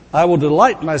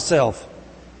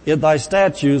in thy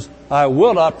statutes. I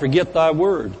will not forget thy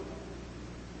word.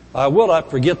 I will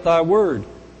not forget thy word.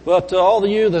 Well, to all of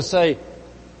you that say,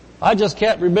 I just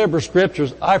can't remember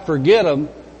scriptures, I forget them,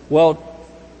 well,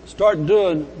 start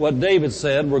doing what David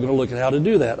said. We're going to look at how to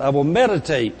do that. I will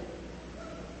meditate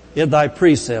in thy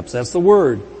precepts. That's the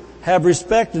word. Have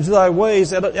respect unto thy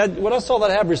ways. And when I saw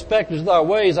that have respect unto thy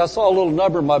ways, I saw a little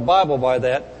number in my Bible by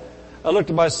that. I looked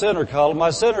at my center column.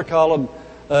 My center column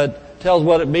tells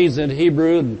what it means in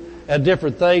Hebrew and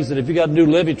different things. And if you got a New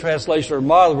Living Translation or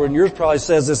modern one, yours probably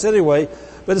says this anyway.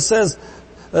 But it says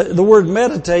the word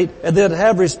meditate and then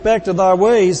have respect of thy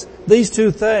ways. These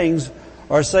two things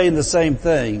are saying the same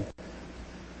thing.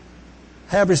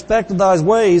 Have respect of thy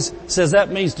ways says that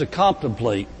means to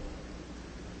contemplate.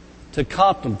 To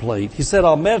contemplate. He said,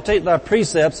 I'll meditate in thy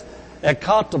precepts and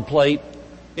contemplate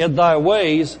in thy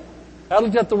ways. I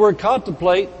looked at the word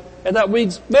contemplate, and that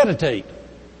means meditate.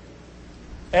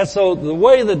 And so the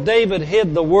way that David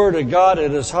hid the Word of God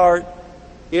in his heart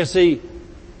is he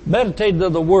meditated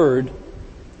in the Word,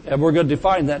 and we're going to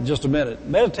define that in just a minute.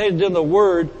 Meditated in the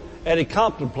Word, and he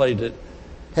contemplated it.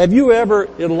 Have you ever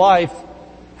in life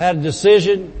had a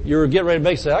decision you were getting ready to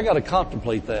make, say, I got to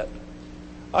contemplate that.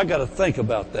 I got to think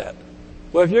about that.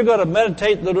 Well, if you're going to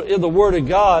meditate in the Word of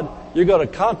God, you're going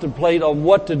to contemplate on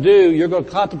what to do. You're going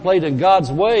to contemplate in God's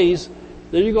ways.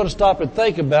 Then you're going to stop and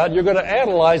think about it. You're going to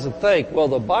analyze and think. Well,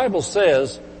 the Bible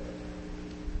says,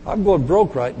 I'm going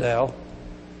broke right now,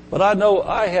 but I know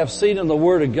I have seen in the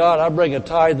Word of God, I bring a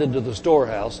tithe into the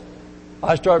storehouse.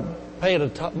 I start paying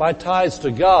my tithes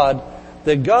to God.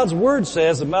 Then God's Word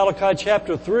says in Malachi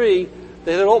chapter 3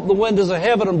 that He'll open the windows of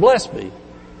heaven and bless me.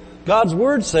 God's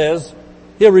Word says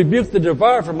He'll rebuke the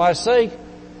devourer for my sake,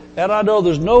 and I know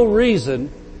there's no reason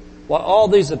why all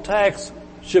these attacks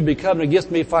should be coming against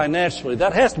me financially.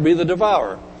 That has to be the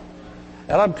devourer.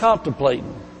 And I'm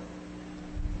contemplating.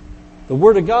 The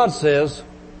Word of God says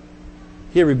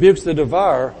He rebukes the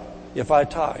devourer if I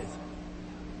tithe.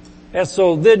 And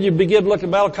so then you begin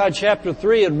looking at Malachi chapter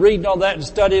 3 and reading all that and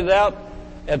studying it out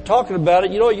and talking about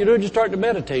it. You know what you're doing? You're starting to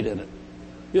meditate in it.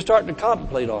 You're starting to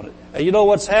contemplate on it. And you know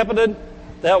what's happening?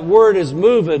 That word is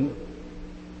moving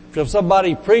from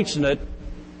somebody preaching it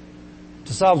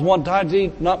to Psalms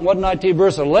 119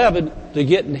 verse 11 to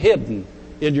getting hidden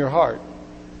in your heart.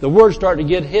 The word's starting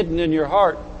to get hidden in your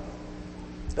heart.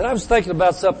 And I was thinking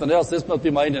about something else. This must be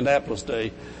my Indianapolis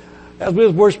day. As we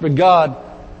was worshiping God,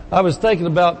 I was thinking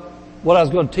about what I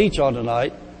was going to teach on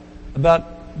tonight,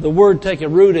 about the Word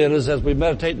taking root in us as we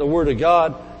meditate the Word of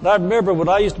God. And I remember when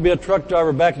I used to be a truck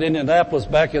driver back in Indianapolis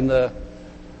back in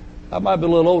I might be a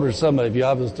little older than some of you.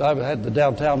 I had the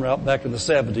downtown route back in the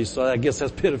 70s, so I guess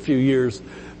that's been a few years.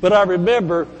 But I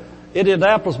remember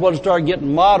Indianapolis wanted to start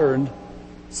getting modern,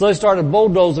 so they started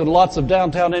bulldozing lots of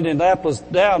downtown Indianapolis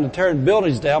down and tearing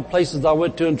buildings down, places I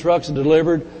went to in trucks and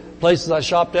delivered, places I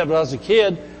shopped at when I was a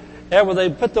kid. And when they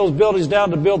put those buildings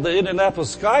down to build the Indianapolis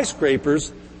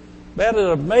skyscrapers, man, it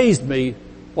amazed me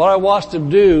what I watched them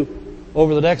do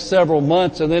over the next several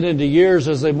months and then into years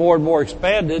as they more and more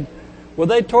expanded. When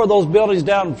they tore those buildings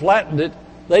down and flattened it,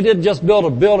 they didn't just build a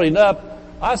building up.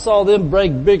 I saw them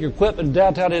bring big equipment in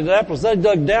downtown Indianapolis. They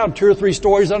dug down 2 or 3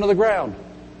 stories under the ground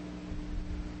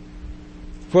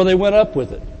before they went up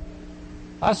with it.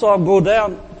 I saw them go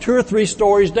down 2 or 3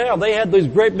 stories down. They had these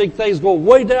great big things go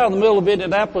way down in the middle of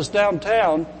Indianapolis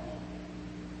downtown.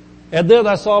 And then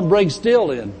I saw them bring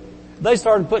steel in. They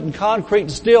started putting concrete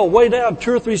and steel way down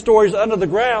 2 or 3 stories under the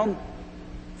ground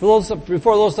before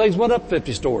those things went up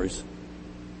 50 stories.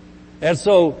 And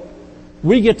so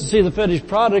we get to see the finished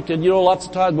product, and you know, lots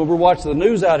of times when we're watching the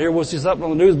news out here, we'll see something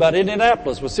on the news about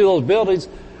Indianapolis. We'll see those buildings.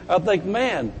 I think,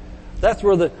 man, That's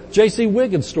where the J.C.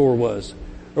 Wiggins store was.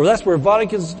 Or that's where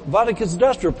Vodka's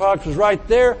Industrial Products was right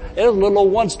there. It was a little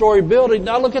old one-story building.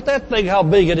 Now look at that thing, how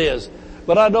big it is.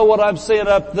 But I know what I'm seeing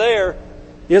up there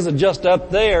isn't just up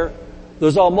there.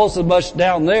 There's almost as much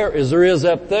down there as there is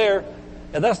up there.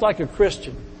 And that's like a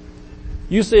Christian.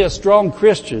 You see a strong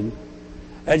Christian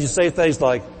and you say things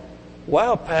like,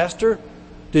 wow, Pastor,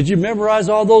 did you memorize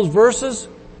all those verses?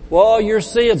 Well, all you're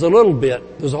seeing is a little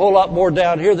bit. There's a whole lot more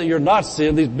down here that you're not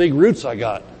seeing, these big roots I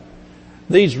got.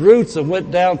 These roots have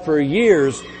went down for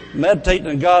years meditating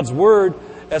on God's Word.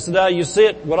 And so now you see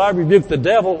it. When I rebuke the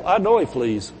devil, I know he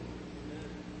flees.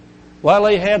 When I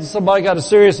lay hands on somebody got a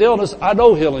serious illness, I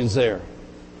know healing's there.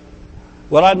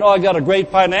 When I know I got a great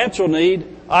financial need,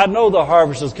 I know the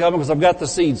harvest is coming because I've got the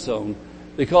seed sown.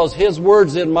 Because His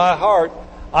Word's in my heart,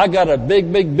 I got a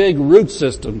big root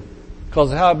system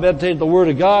because of how I meditate the Word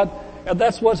of God. And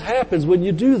that's what happens when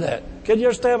you do that. Can you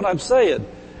understand what I'm saying?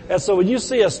 And so when you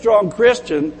see a strong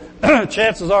Christian,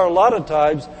 chances are a lot of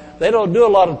times they don't do a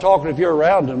lot of talking if you're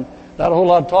around them. Not a whole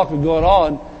lot of talking going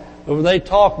on. But when they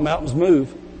talk, mountains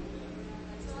move.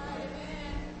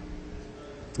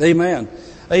 Amen.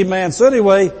 Amen. So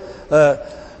anyway,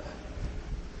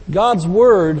 God's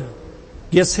Word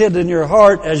gets hidden in your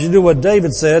heart as you do what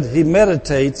David said. He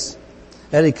meditates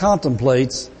and he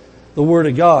contemplates the Word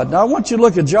of God. Now I want you to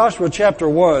look at Joshua chapter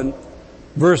 1,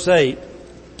 verse 8.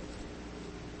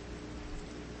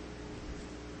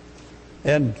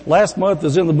 And last month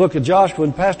was in the book of Joshua,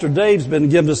 and Pastor Dave's been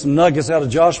giving us some nuggets out of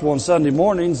Joshua on Sunday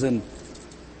mornings, and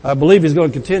I believe he's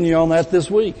going to continue on that this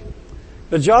week.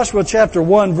 But Joshua chapter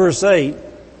 1, verse 8,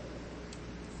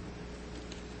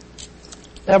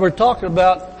 and we're talking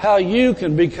about how you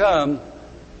can become,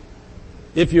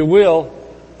 if you will,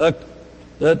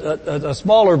 a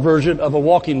smaller version of a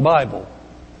walking Bible.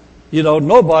 You know,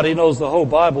 nobody knows the whole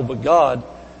Bible but God.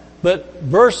 But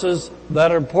verses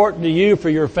that are important to you for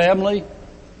your family,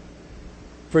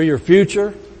 for your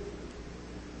future,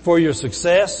 for your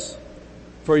success,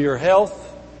 for your health,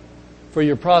 for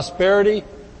your prosperity,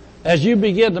 as you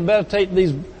begin to meditate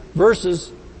these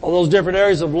verses on those different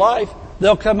areas of life,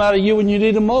 they'll come out of you when you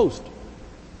need them most.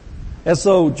 And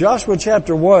so Joshua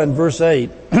chapter 1 verse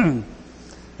 8,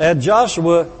 and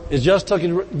Joshua is just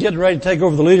getting ready to take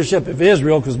over the leadership of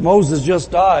Israel because Moses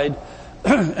just died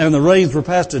and the reins were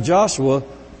passed to Joshua.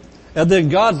 And then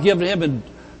God's given him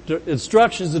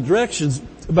instructions and directions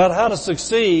about how to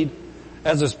succeed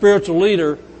as a spiritual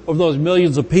leader over those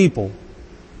millions of people.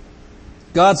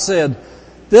 God said,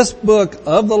 this book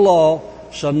of the law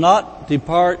shall not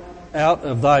depart out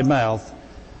of thy mouth.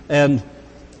 And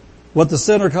what the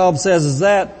Center Column says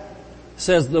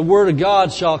the Word of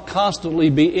God shall constantly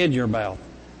be in your mouth.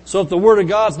 So if the Word of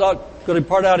God's not going to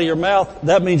depart out of your mouth,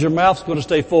 that means your mouth's going to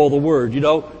stay full of the Word. You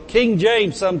know, King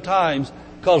James sometimes,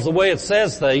 because the way it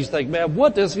says things, you think, man,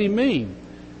 what does he mean?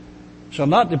 Shall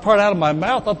not depart out of my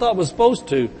mouth? I thought it was supposed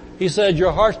to. He said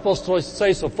your heart's supposed to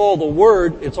stay so full of the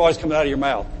Word, it's always coming out of your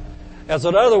mouth. And so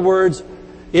in other words,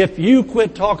 if you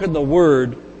quit talking the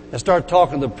Word and start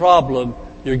talking the problem,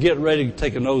 you're getting ready to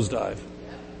take a nosedive.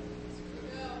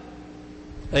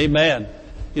 Amen.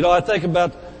 You know, I think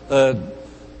about,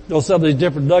 some of these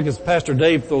different nuggets Pastor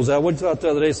Dave throws out. What did you thought the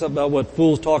other day? Something about what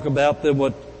fools talk about, then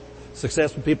what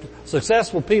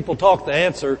successful people talk the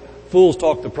answer, fools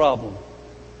talk the problem.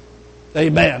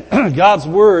 Amen. God's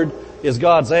Word is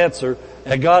God's answer.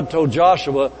 And God told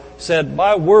Joshua, said,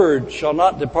 my word shall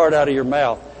not depart out of your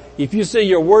mouth. If you see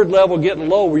your word level getting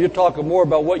low where you're talking more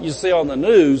about what you see on the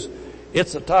news,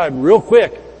 it's a time real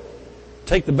quick.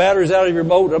 Take the batteries out of your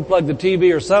remote, unplug the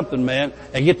TV or something, man,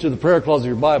 and get to the prayer closet,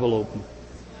 your Bible open.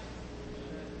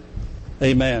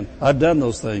 Amen. I've done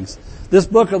those things. This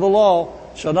book of the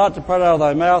law shall not depart out of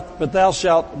thy mouth, but thou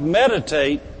shalt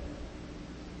meditate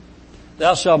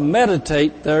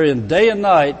therein day and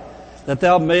night, that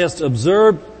thou mayest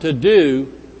observe to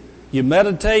do. You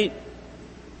meditate,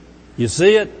 you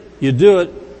see it, you do it,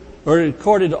 or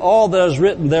according to all that is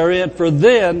written therein, for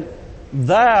then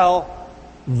thou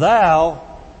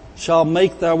shalt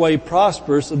make thy way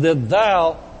prosperous, and then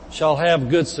thou shalt have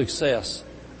good success.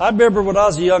 I remember when I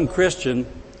was a young Christian,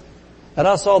 and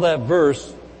I saw that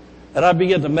verse, and I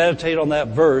began to meditate on that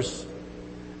verse,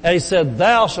 and he said,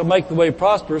 thou shalt make the way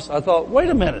prosperous. I thought, wait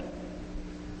a minute.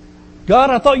 God,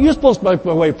 I thought you were supposed to make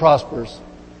my way prosperous.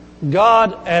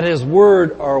 God and His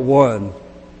Word are one.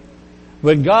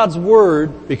 When God's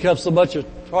Word becomes so much a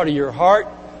part of your heart,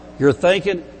 your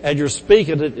thinking, and you're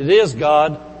speaking it is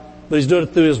God, but He's doing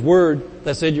it through His Word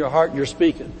that's in your heart and you're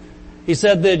speaking. He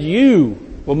said that you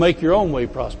will make your own way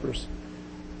prosperous.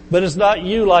 But it's not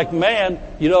you like man.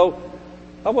 You know,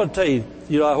 I want to tell you,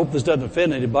 I hope this doesn't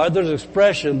offend anybody, there's an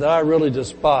expression that I really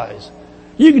despise.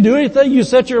 You can do anything you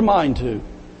set your mind to.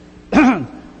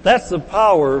 That's the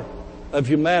power of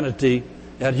humanity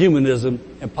and humanism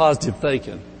and positive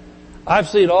thinking. I've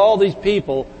seen all these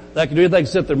people that can do anything they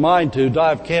set their mind to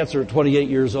die of cancer at 28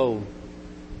 years old.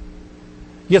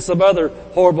 Get some other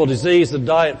horrible disease and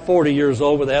die at 40 years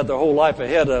old where they had their whole life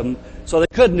ahead of them, so they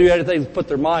couldn't do anything to put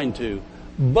their mind to.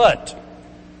 But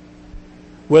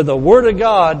when the Word of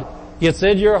God gets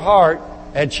into your heart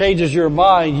and changes your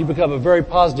mind, you become a very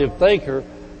positive thinker,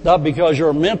 not because you're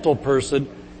a mental person,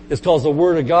 it's because the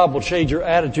Word of God will change your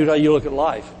attitude, how you look at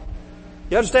life.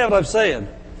 You understand what I'm saying?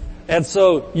 And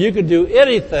so you can do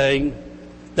anything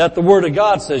that the Word of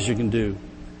God says you can do.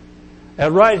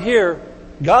 And right here,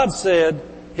 God said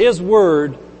His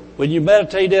Word, when you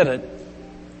meditate in it,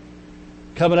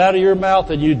 coming out of your mouth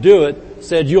and you do it,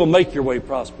 said you'll make your way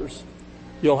prosperous.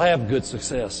 You'll have good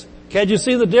success. Can you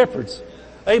see the difference?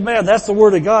 Amen. That's the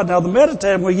Word of God. Now the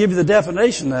meditate, I'm going to give you the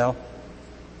definition now.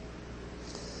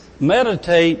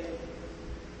 Meditate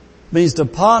means to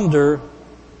ponder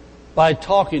by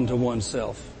talking to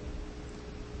oneself.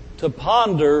 To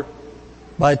ponder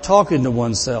by talking to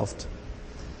oneself.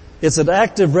 It's an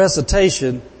active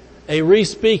recitation, a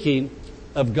re-speaking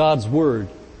of God's Word.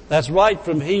 That's right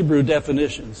from Hebrew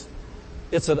definitions.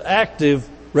 It's an active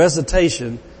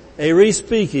recitation, a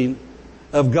re-speaking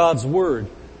of God's Word.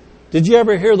 Did you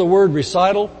ever hear the word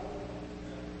recital?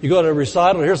 You go to a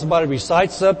recital, hear somebody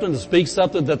recite something, to speak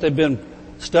something that they've been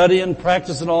studying,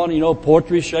 practicing on,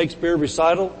 poetry, Shakespeare,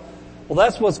 recital. Well,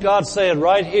 that's what God's saying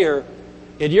right here.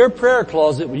 In your prayer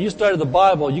closet, when you study the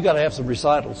Bible, you got to have some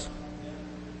recitals.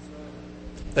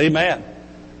 Amen.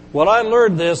 When I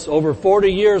learned this over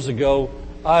 40 years ago,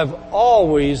 I've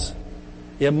always,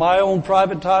 in my own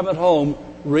private time at home,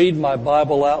 read my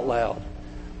Bible out loud.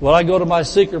 When I go to my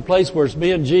secret place where it's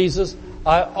me and Jesus,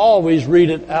 I always read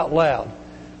it out loud.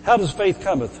 How does faith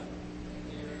cometh?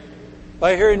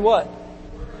 By hearing what?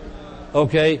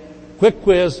 Okay, quick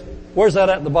quiz. Where's that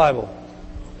at in the Bible?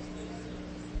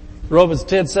 Romans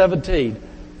 10:17.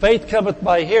 Faith cometh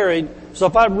by hearing. So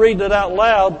if I'm reading it out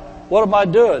loud, what am I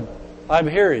doing? I'm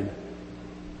hearing.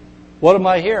 What am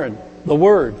I hearing? The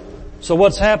Word. So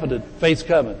what's happening? Faith's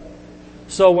coming.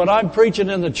 So when I'm preaching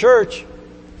in the church,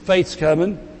 faith's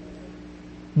coming.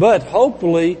 But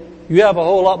hopefully you have a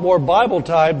whole lot more Bible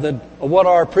time than a 1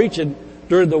 hour preaching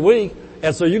during the week.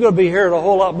 And so you're going to be hearing a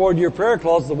whole lot more in your prayer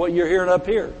closet than what you're hearing up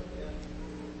here.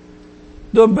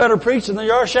 Doing better preaching than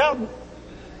you are shouting.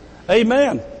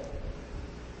 Amen.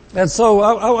 And so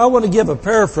I want to give a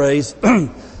paraphrase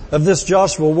of this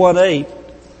Joshua 1:8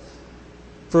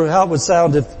 for how it would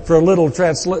sound if, for a literal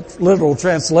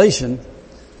translation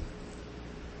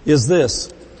is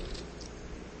this.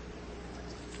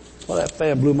 Well, that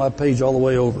fan blew my page all the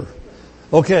way over.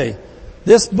 Okay.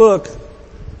 This book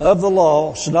of the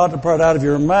law should not depart out of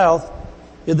your mouth.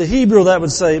 In the Hebrew that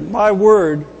would say, my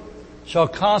word shall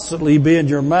constantly be in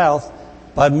your mouth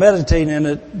by meditating in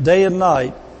it day and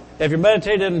night. If you're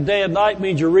meditating in it day and night,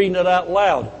 means you're reading it out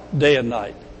loud day and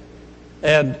night.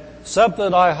 And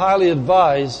something I highly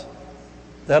advise,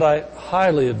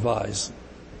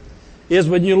 is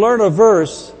when you learn a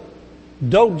verse,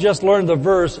 don't just learn the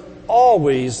verse,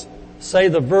 always say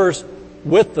the verse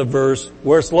with the verse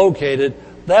where it's located.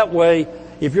 That way,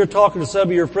 if you're talking to some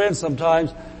of your friends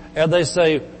sometimes and they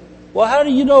say, well, how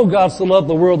do you know God so loved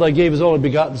the world that He gave His only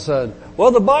begotten Son? Well,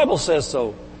 the Bible says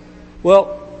so. Well,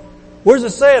 where's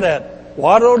it say that? Well,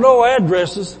 I don't know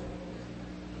addresses.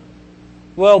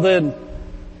 Well then,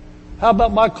 how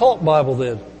about my cult Bible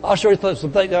then? I'll show you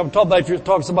some things. I'm talking about if you're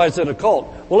talking to somebody that's in a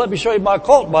cult. Well, let me show you my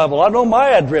cult Bible. I know my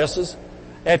addresses.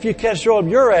 And if you can't show them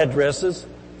your addresses,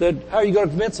 then how are you going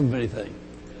to convince them of anything?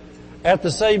 At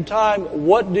the same time,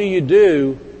 what do you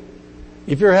do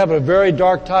if you're having a very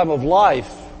dark time of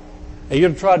life and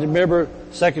you're trying to remember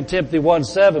 2 Timothy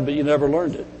 1:7, but you never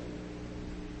learned it?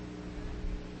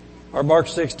 Or Mark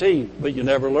 16, but you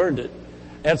never learned it.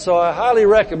 And so I highly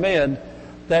recommend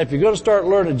that if you're going to start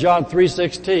learning John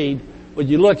 3:16, when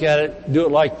you look at it, do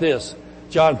it like this.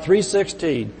 John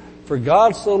 3:16, for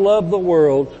God so loved the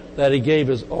world that He gave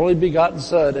His only begotten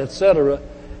Son, etc.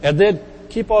 And then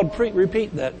keep on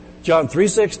repeating that. John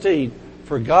 3:16,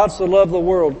 for God so loved the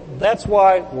world. That's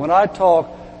why when I talk,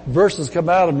 verses come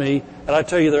out of me and I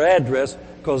tell you their address,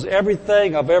 because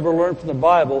everything I've ever learned from the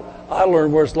Bible, I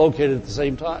learned where it's located at the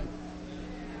same time.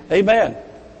 Amen.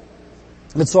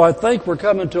 And so I think we're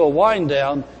coming to a wind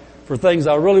down for things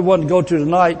I really want to go to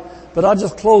tonight, but I'll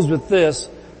just close with this.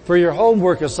 For your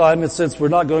homework assignment, since we're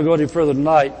not going to go any further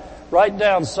tonight, write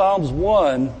down Psalms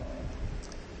 1,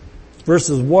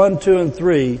 verses 1, 2, and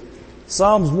 3.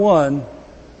 Psalms 1,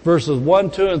 verses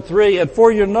 1, 2, and 3. And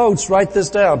for your notes, write this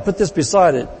down. Put this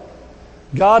beside it.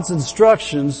 God's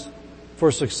instructions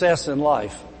for success in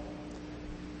life.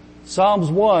 Psalms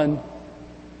 1,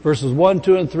 verses 1,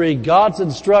 2, and 3. God's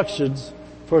instructions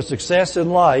for success in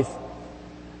life.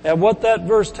 And what that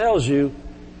verse tells you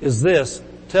is this.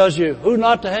 Tells you who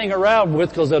not to hang around with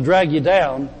because they'll drag you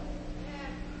down.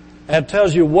 And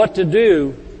tells you what to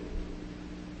do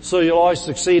so you'll always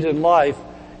succeed in life.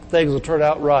 Things will turn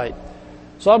out right.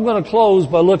 So I'm going to close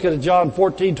by looking at John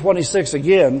 14:26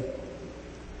 again.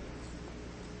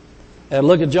 And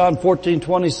look at John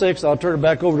 14:26. I'll turn it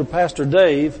back over to Pastor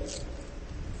Dave.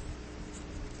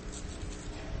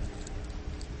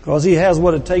 Because he has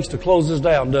what it takes to close this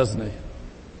down, doesn't he?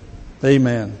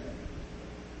 Amen.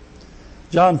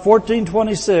 John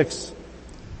 14:26.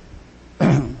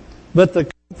 But the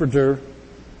Comforter,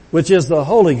 which is the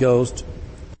Holy Ghost,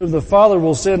 whom the Father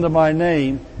will send in my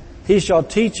name, he shall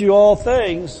teach you all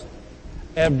things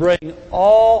and bring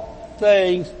all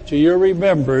things to your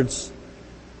remembrance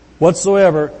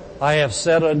whatsoever I have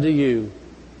said unto you.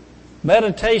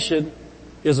 Meditation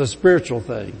is a spiritual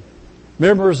thing.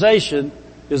 Memorization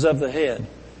is of the head.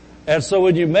 And so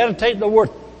when you meditate the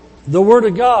Word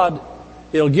of God,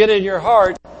 it'll get in your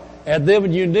heart, and then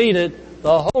when you need it,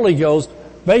 the Holy Ghost,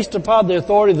 based upon the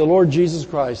authority of the Lord Jesus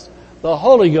Christ, the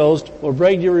Holy Ghost will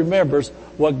bring to your remembrance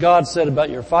what God said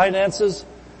about your finances,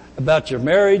 about your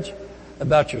marriage,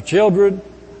 about your children,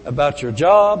 about your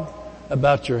job,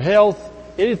 about your health,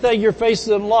 anything you're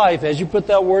facing in life. As you put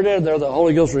that word in there, the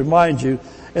Holy Ghost reminds you.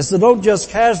 And so don't just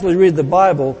casually read the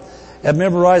Bible and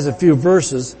memorize a few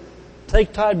verses.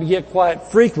 Take time to get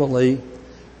quiet frequently.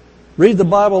 Read the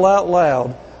Bible out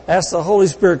loud. Ask the Holy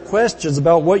Spirit questions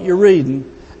about what you're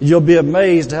reading. You'll be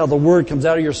amazed how the Word comes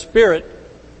out of your spirit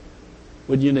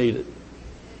when you need it.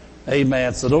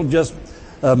 Amen. So don't just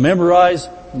memorize,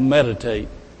 meditate.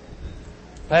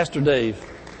 Pastor Dave.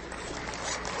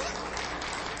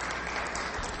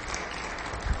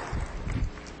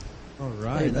 All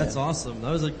right, Amen. That's awesome. That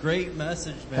was a great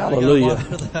message, man. Hallelujah. I got a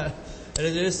lot of that. And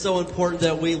it is so important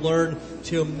that we learn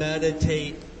to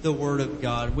meditate the Word of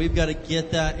God. We've got to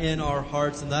get that in our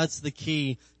hearts, and that's the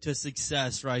key to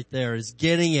success right there, is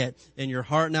getting it in your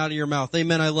heart and out of your mouth.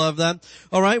 Amen. I love that.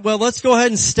 All right. Well, let's go ahead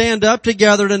and stand up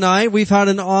together tonight. We've had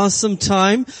an awesome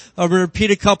time. I'm going to repeat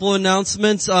a couple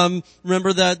announcements.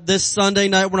 Remember that this Sunday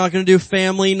night, we're not going to do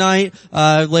family night,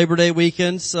 Labor Day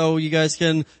weekend, so you guys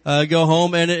can go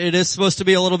home. And it is supposed to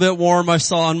be a little bit warm, I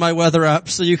saw on my weather app,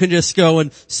 so you can just go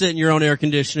and sit in your own air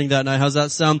conditioning that night. How's that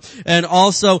sound? And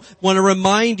also want to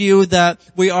remind you that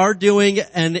we are doing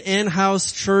an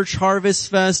in-house church harvest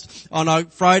fest on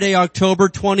Friday, October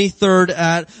 23rd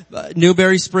at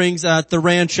Newberry Springs at the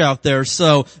ranch out there.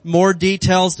 So more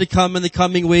details to come in the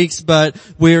coming weeks, but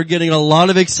we're getting a lot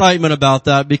of excitement about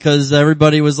that because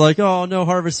everybody was like, oh, no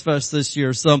Harvest Fest this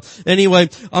year. So anyway,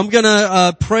 I'm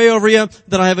gonna pray over you.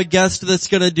 Then I have a guest that's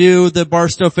gonna do the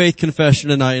Barstow Faith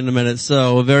Confession tonight in a minute.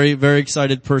 So a very, very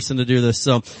excited person to do this.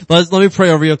 So let me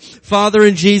pray over you. Father,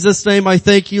 in Jesus' name, I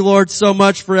thank you, Lord, so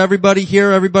much for everybody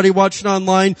here, everybody watching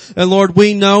online. And Lord,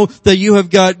 we know that you have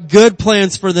got good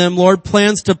plans for them, Lord,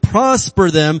 plans to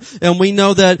prosper them. And we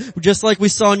know that, just like we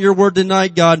saw in your word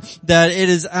tonight, God, that it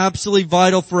is absolutely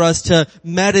vital for us to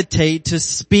meditate, to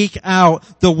speak out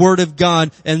the word of God,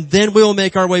 and then we will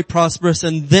make our way prosperous,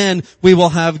 and then we will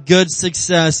have good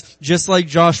success, just like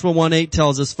Joshua 1:8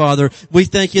 tells us, Father. We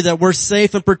thank you that we're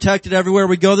safe and protected everywhere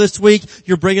we go this week.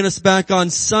 You're bringing us back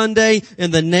on Sunday in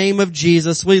the name of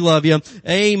Jesus. We love you.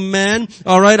 Amen.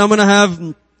 All right, I'm going to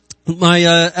have my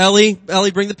Ellie,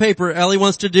 bring the paper. Ellie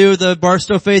wants to do the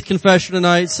Barstow Faith Confession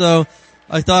tonight, so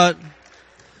I thought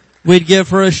we'd give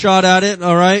her a shot at it.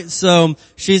 All right, so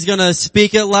she's gonna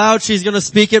speak it loud, she's gonna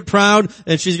speak it proud,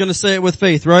 and she's gonna say it with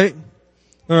faith, right?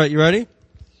 All right, you ready?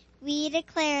 We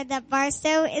declare that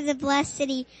Barstow is a blessed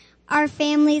city. Our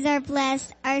families are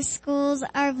blessed. Our schools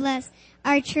are blessed.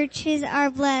 Our churches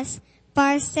are blessed.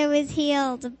 Barstow is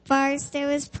healed. Barstow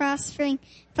is prospering.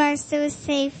 Barstow is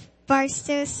safe.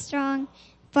 Barstow is strong.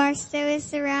 Barstow is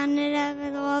surrounded by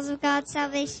the walls of God's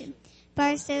salvation.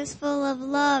 Barstow is full of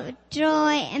love,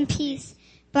 joy, and peace.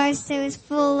 Barstow is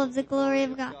full of the glory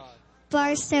of God.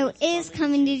 Barstow is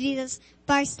coming to Jesus.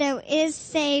 Barstow is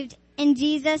saved. In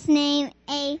Jesus' name,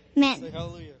 amen. Say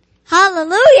hallelujah.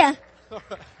 Hallelujah.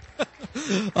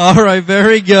 All right,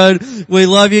 very good. We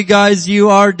love you guys. You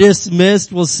are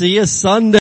dismissed. We'll see you Sunday.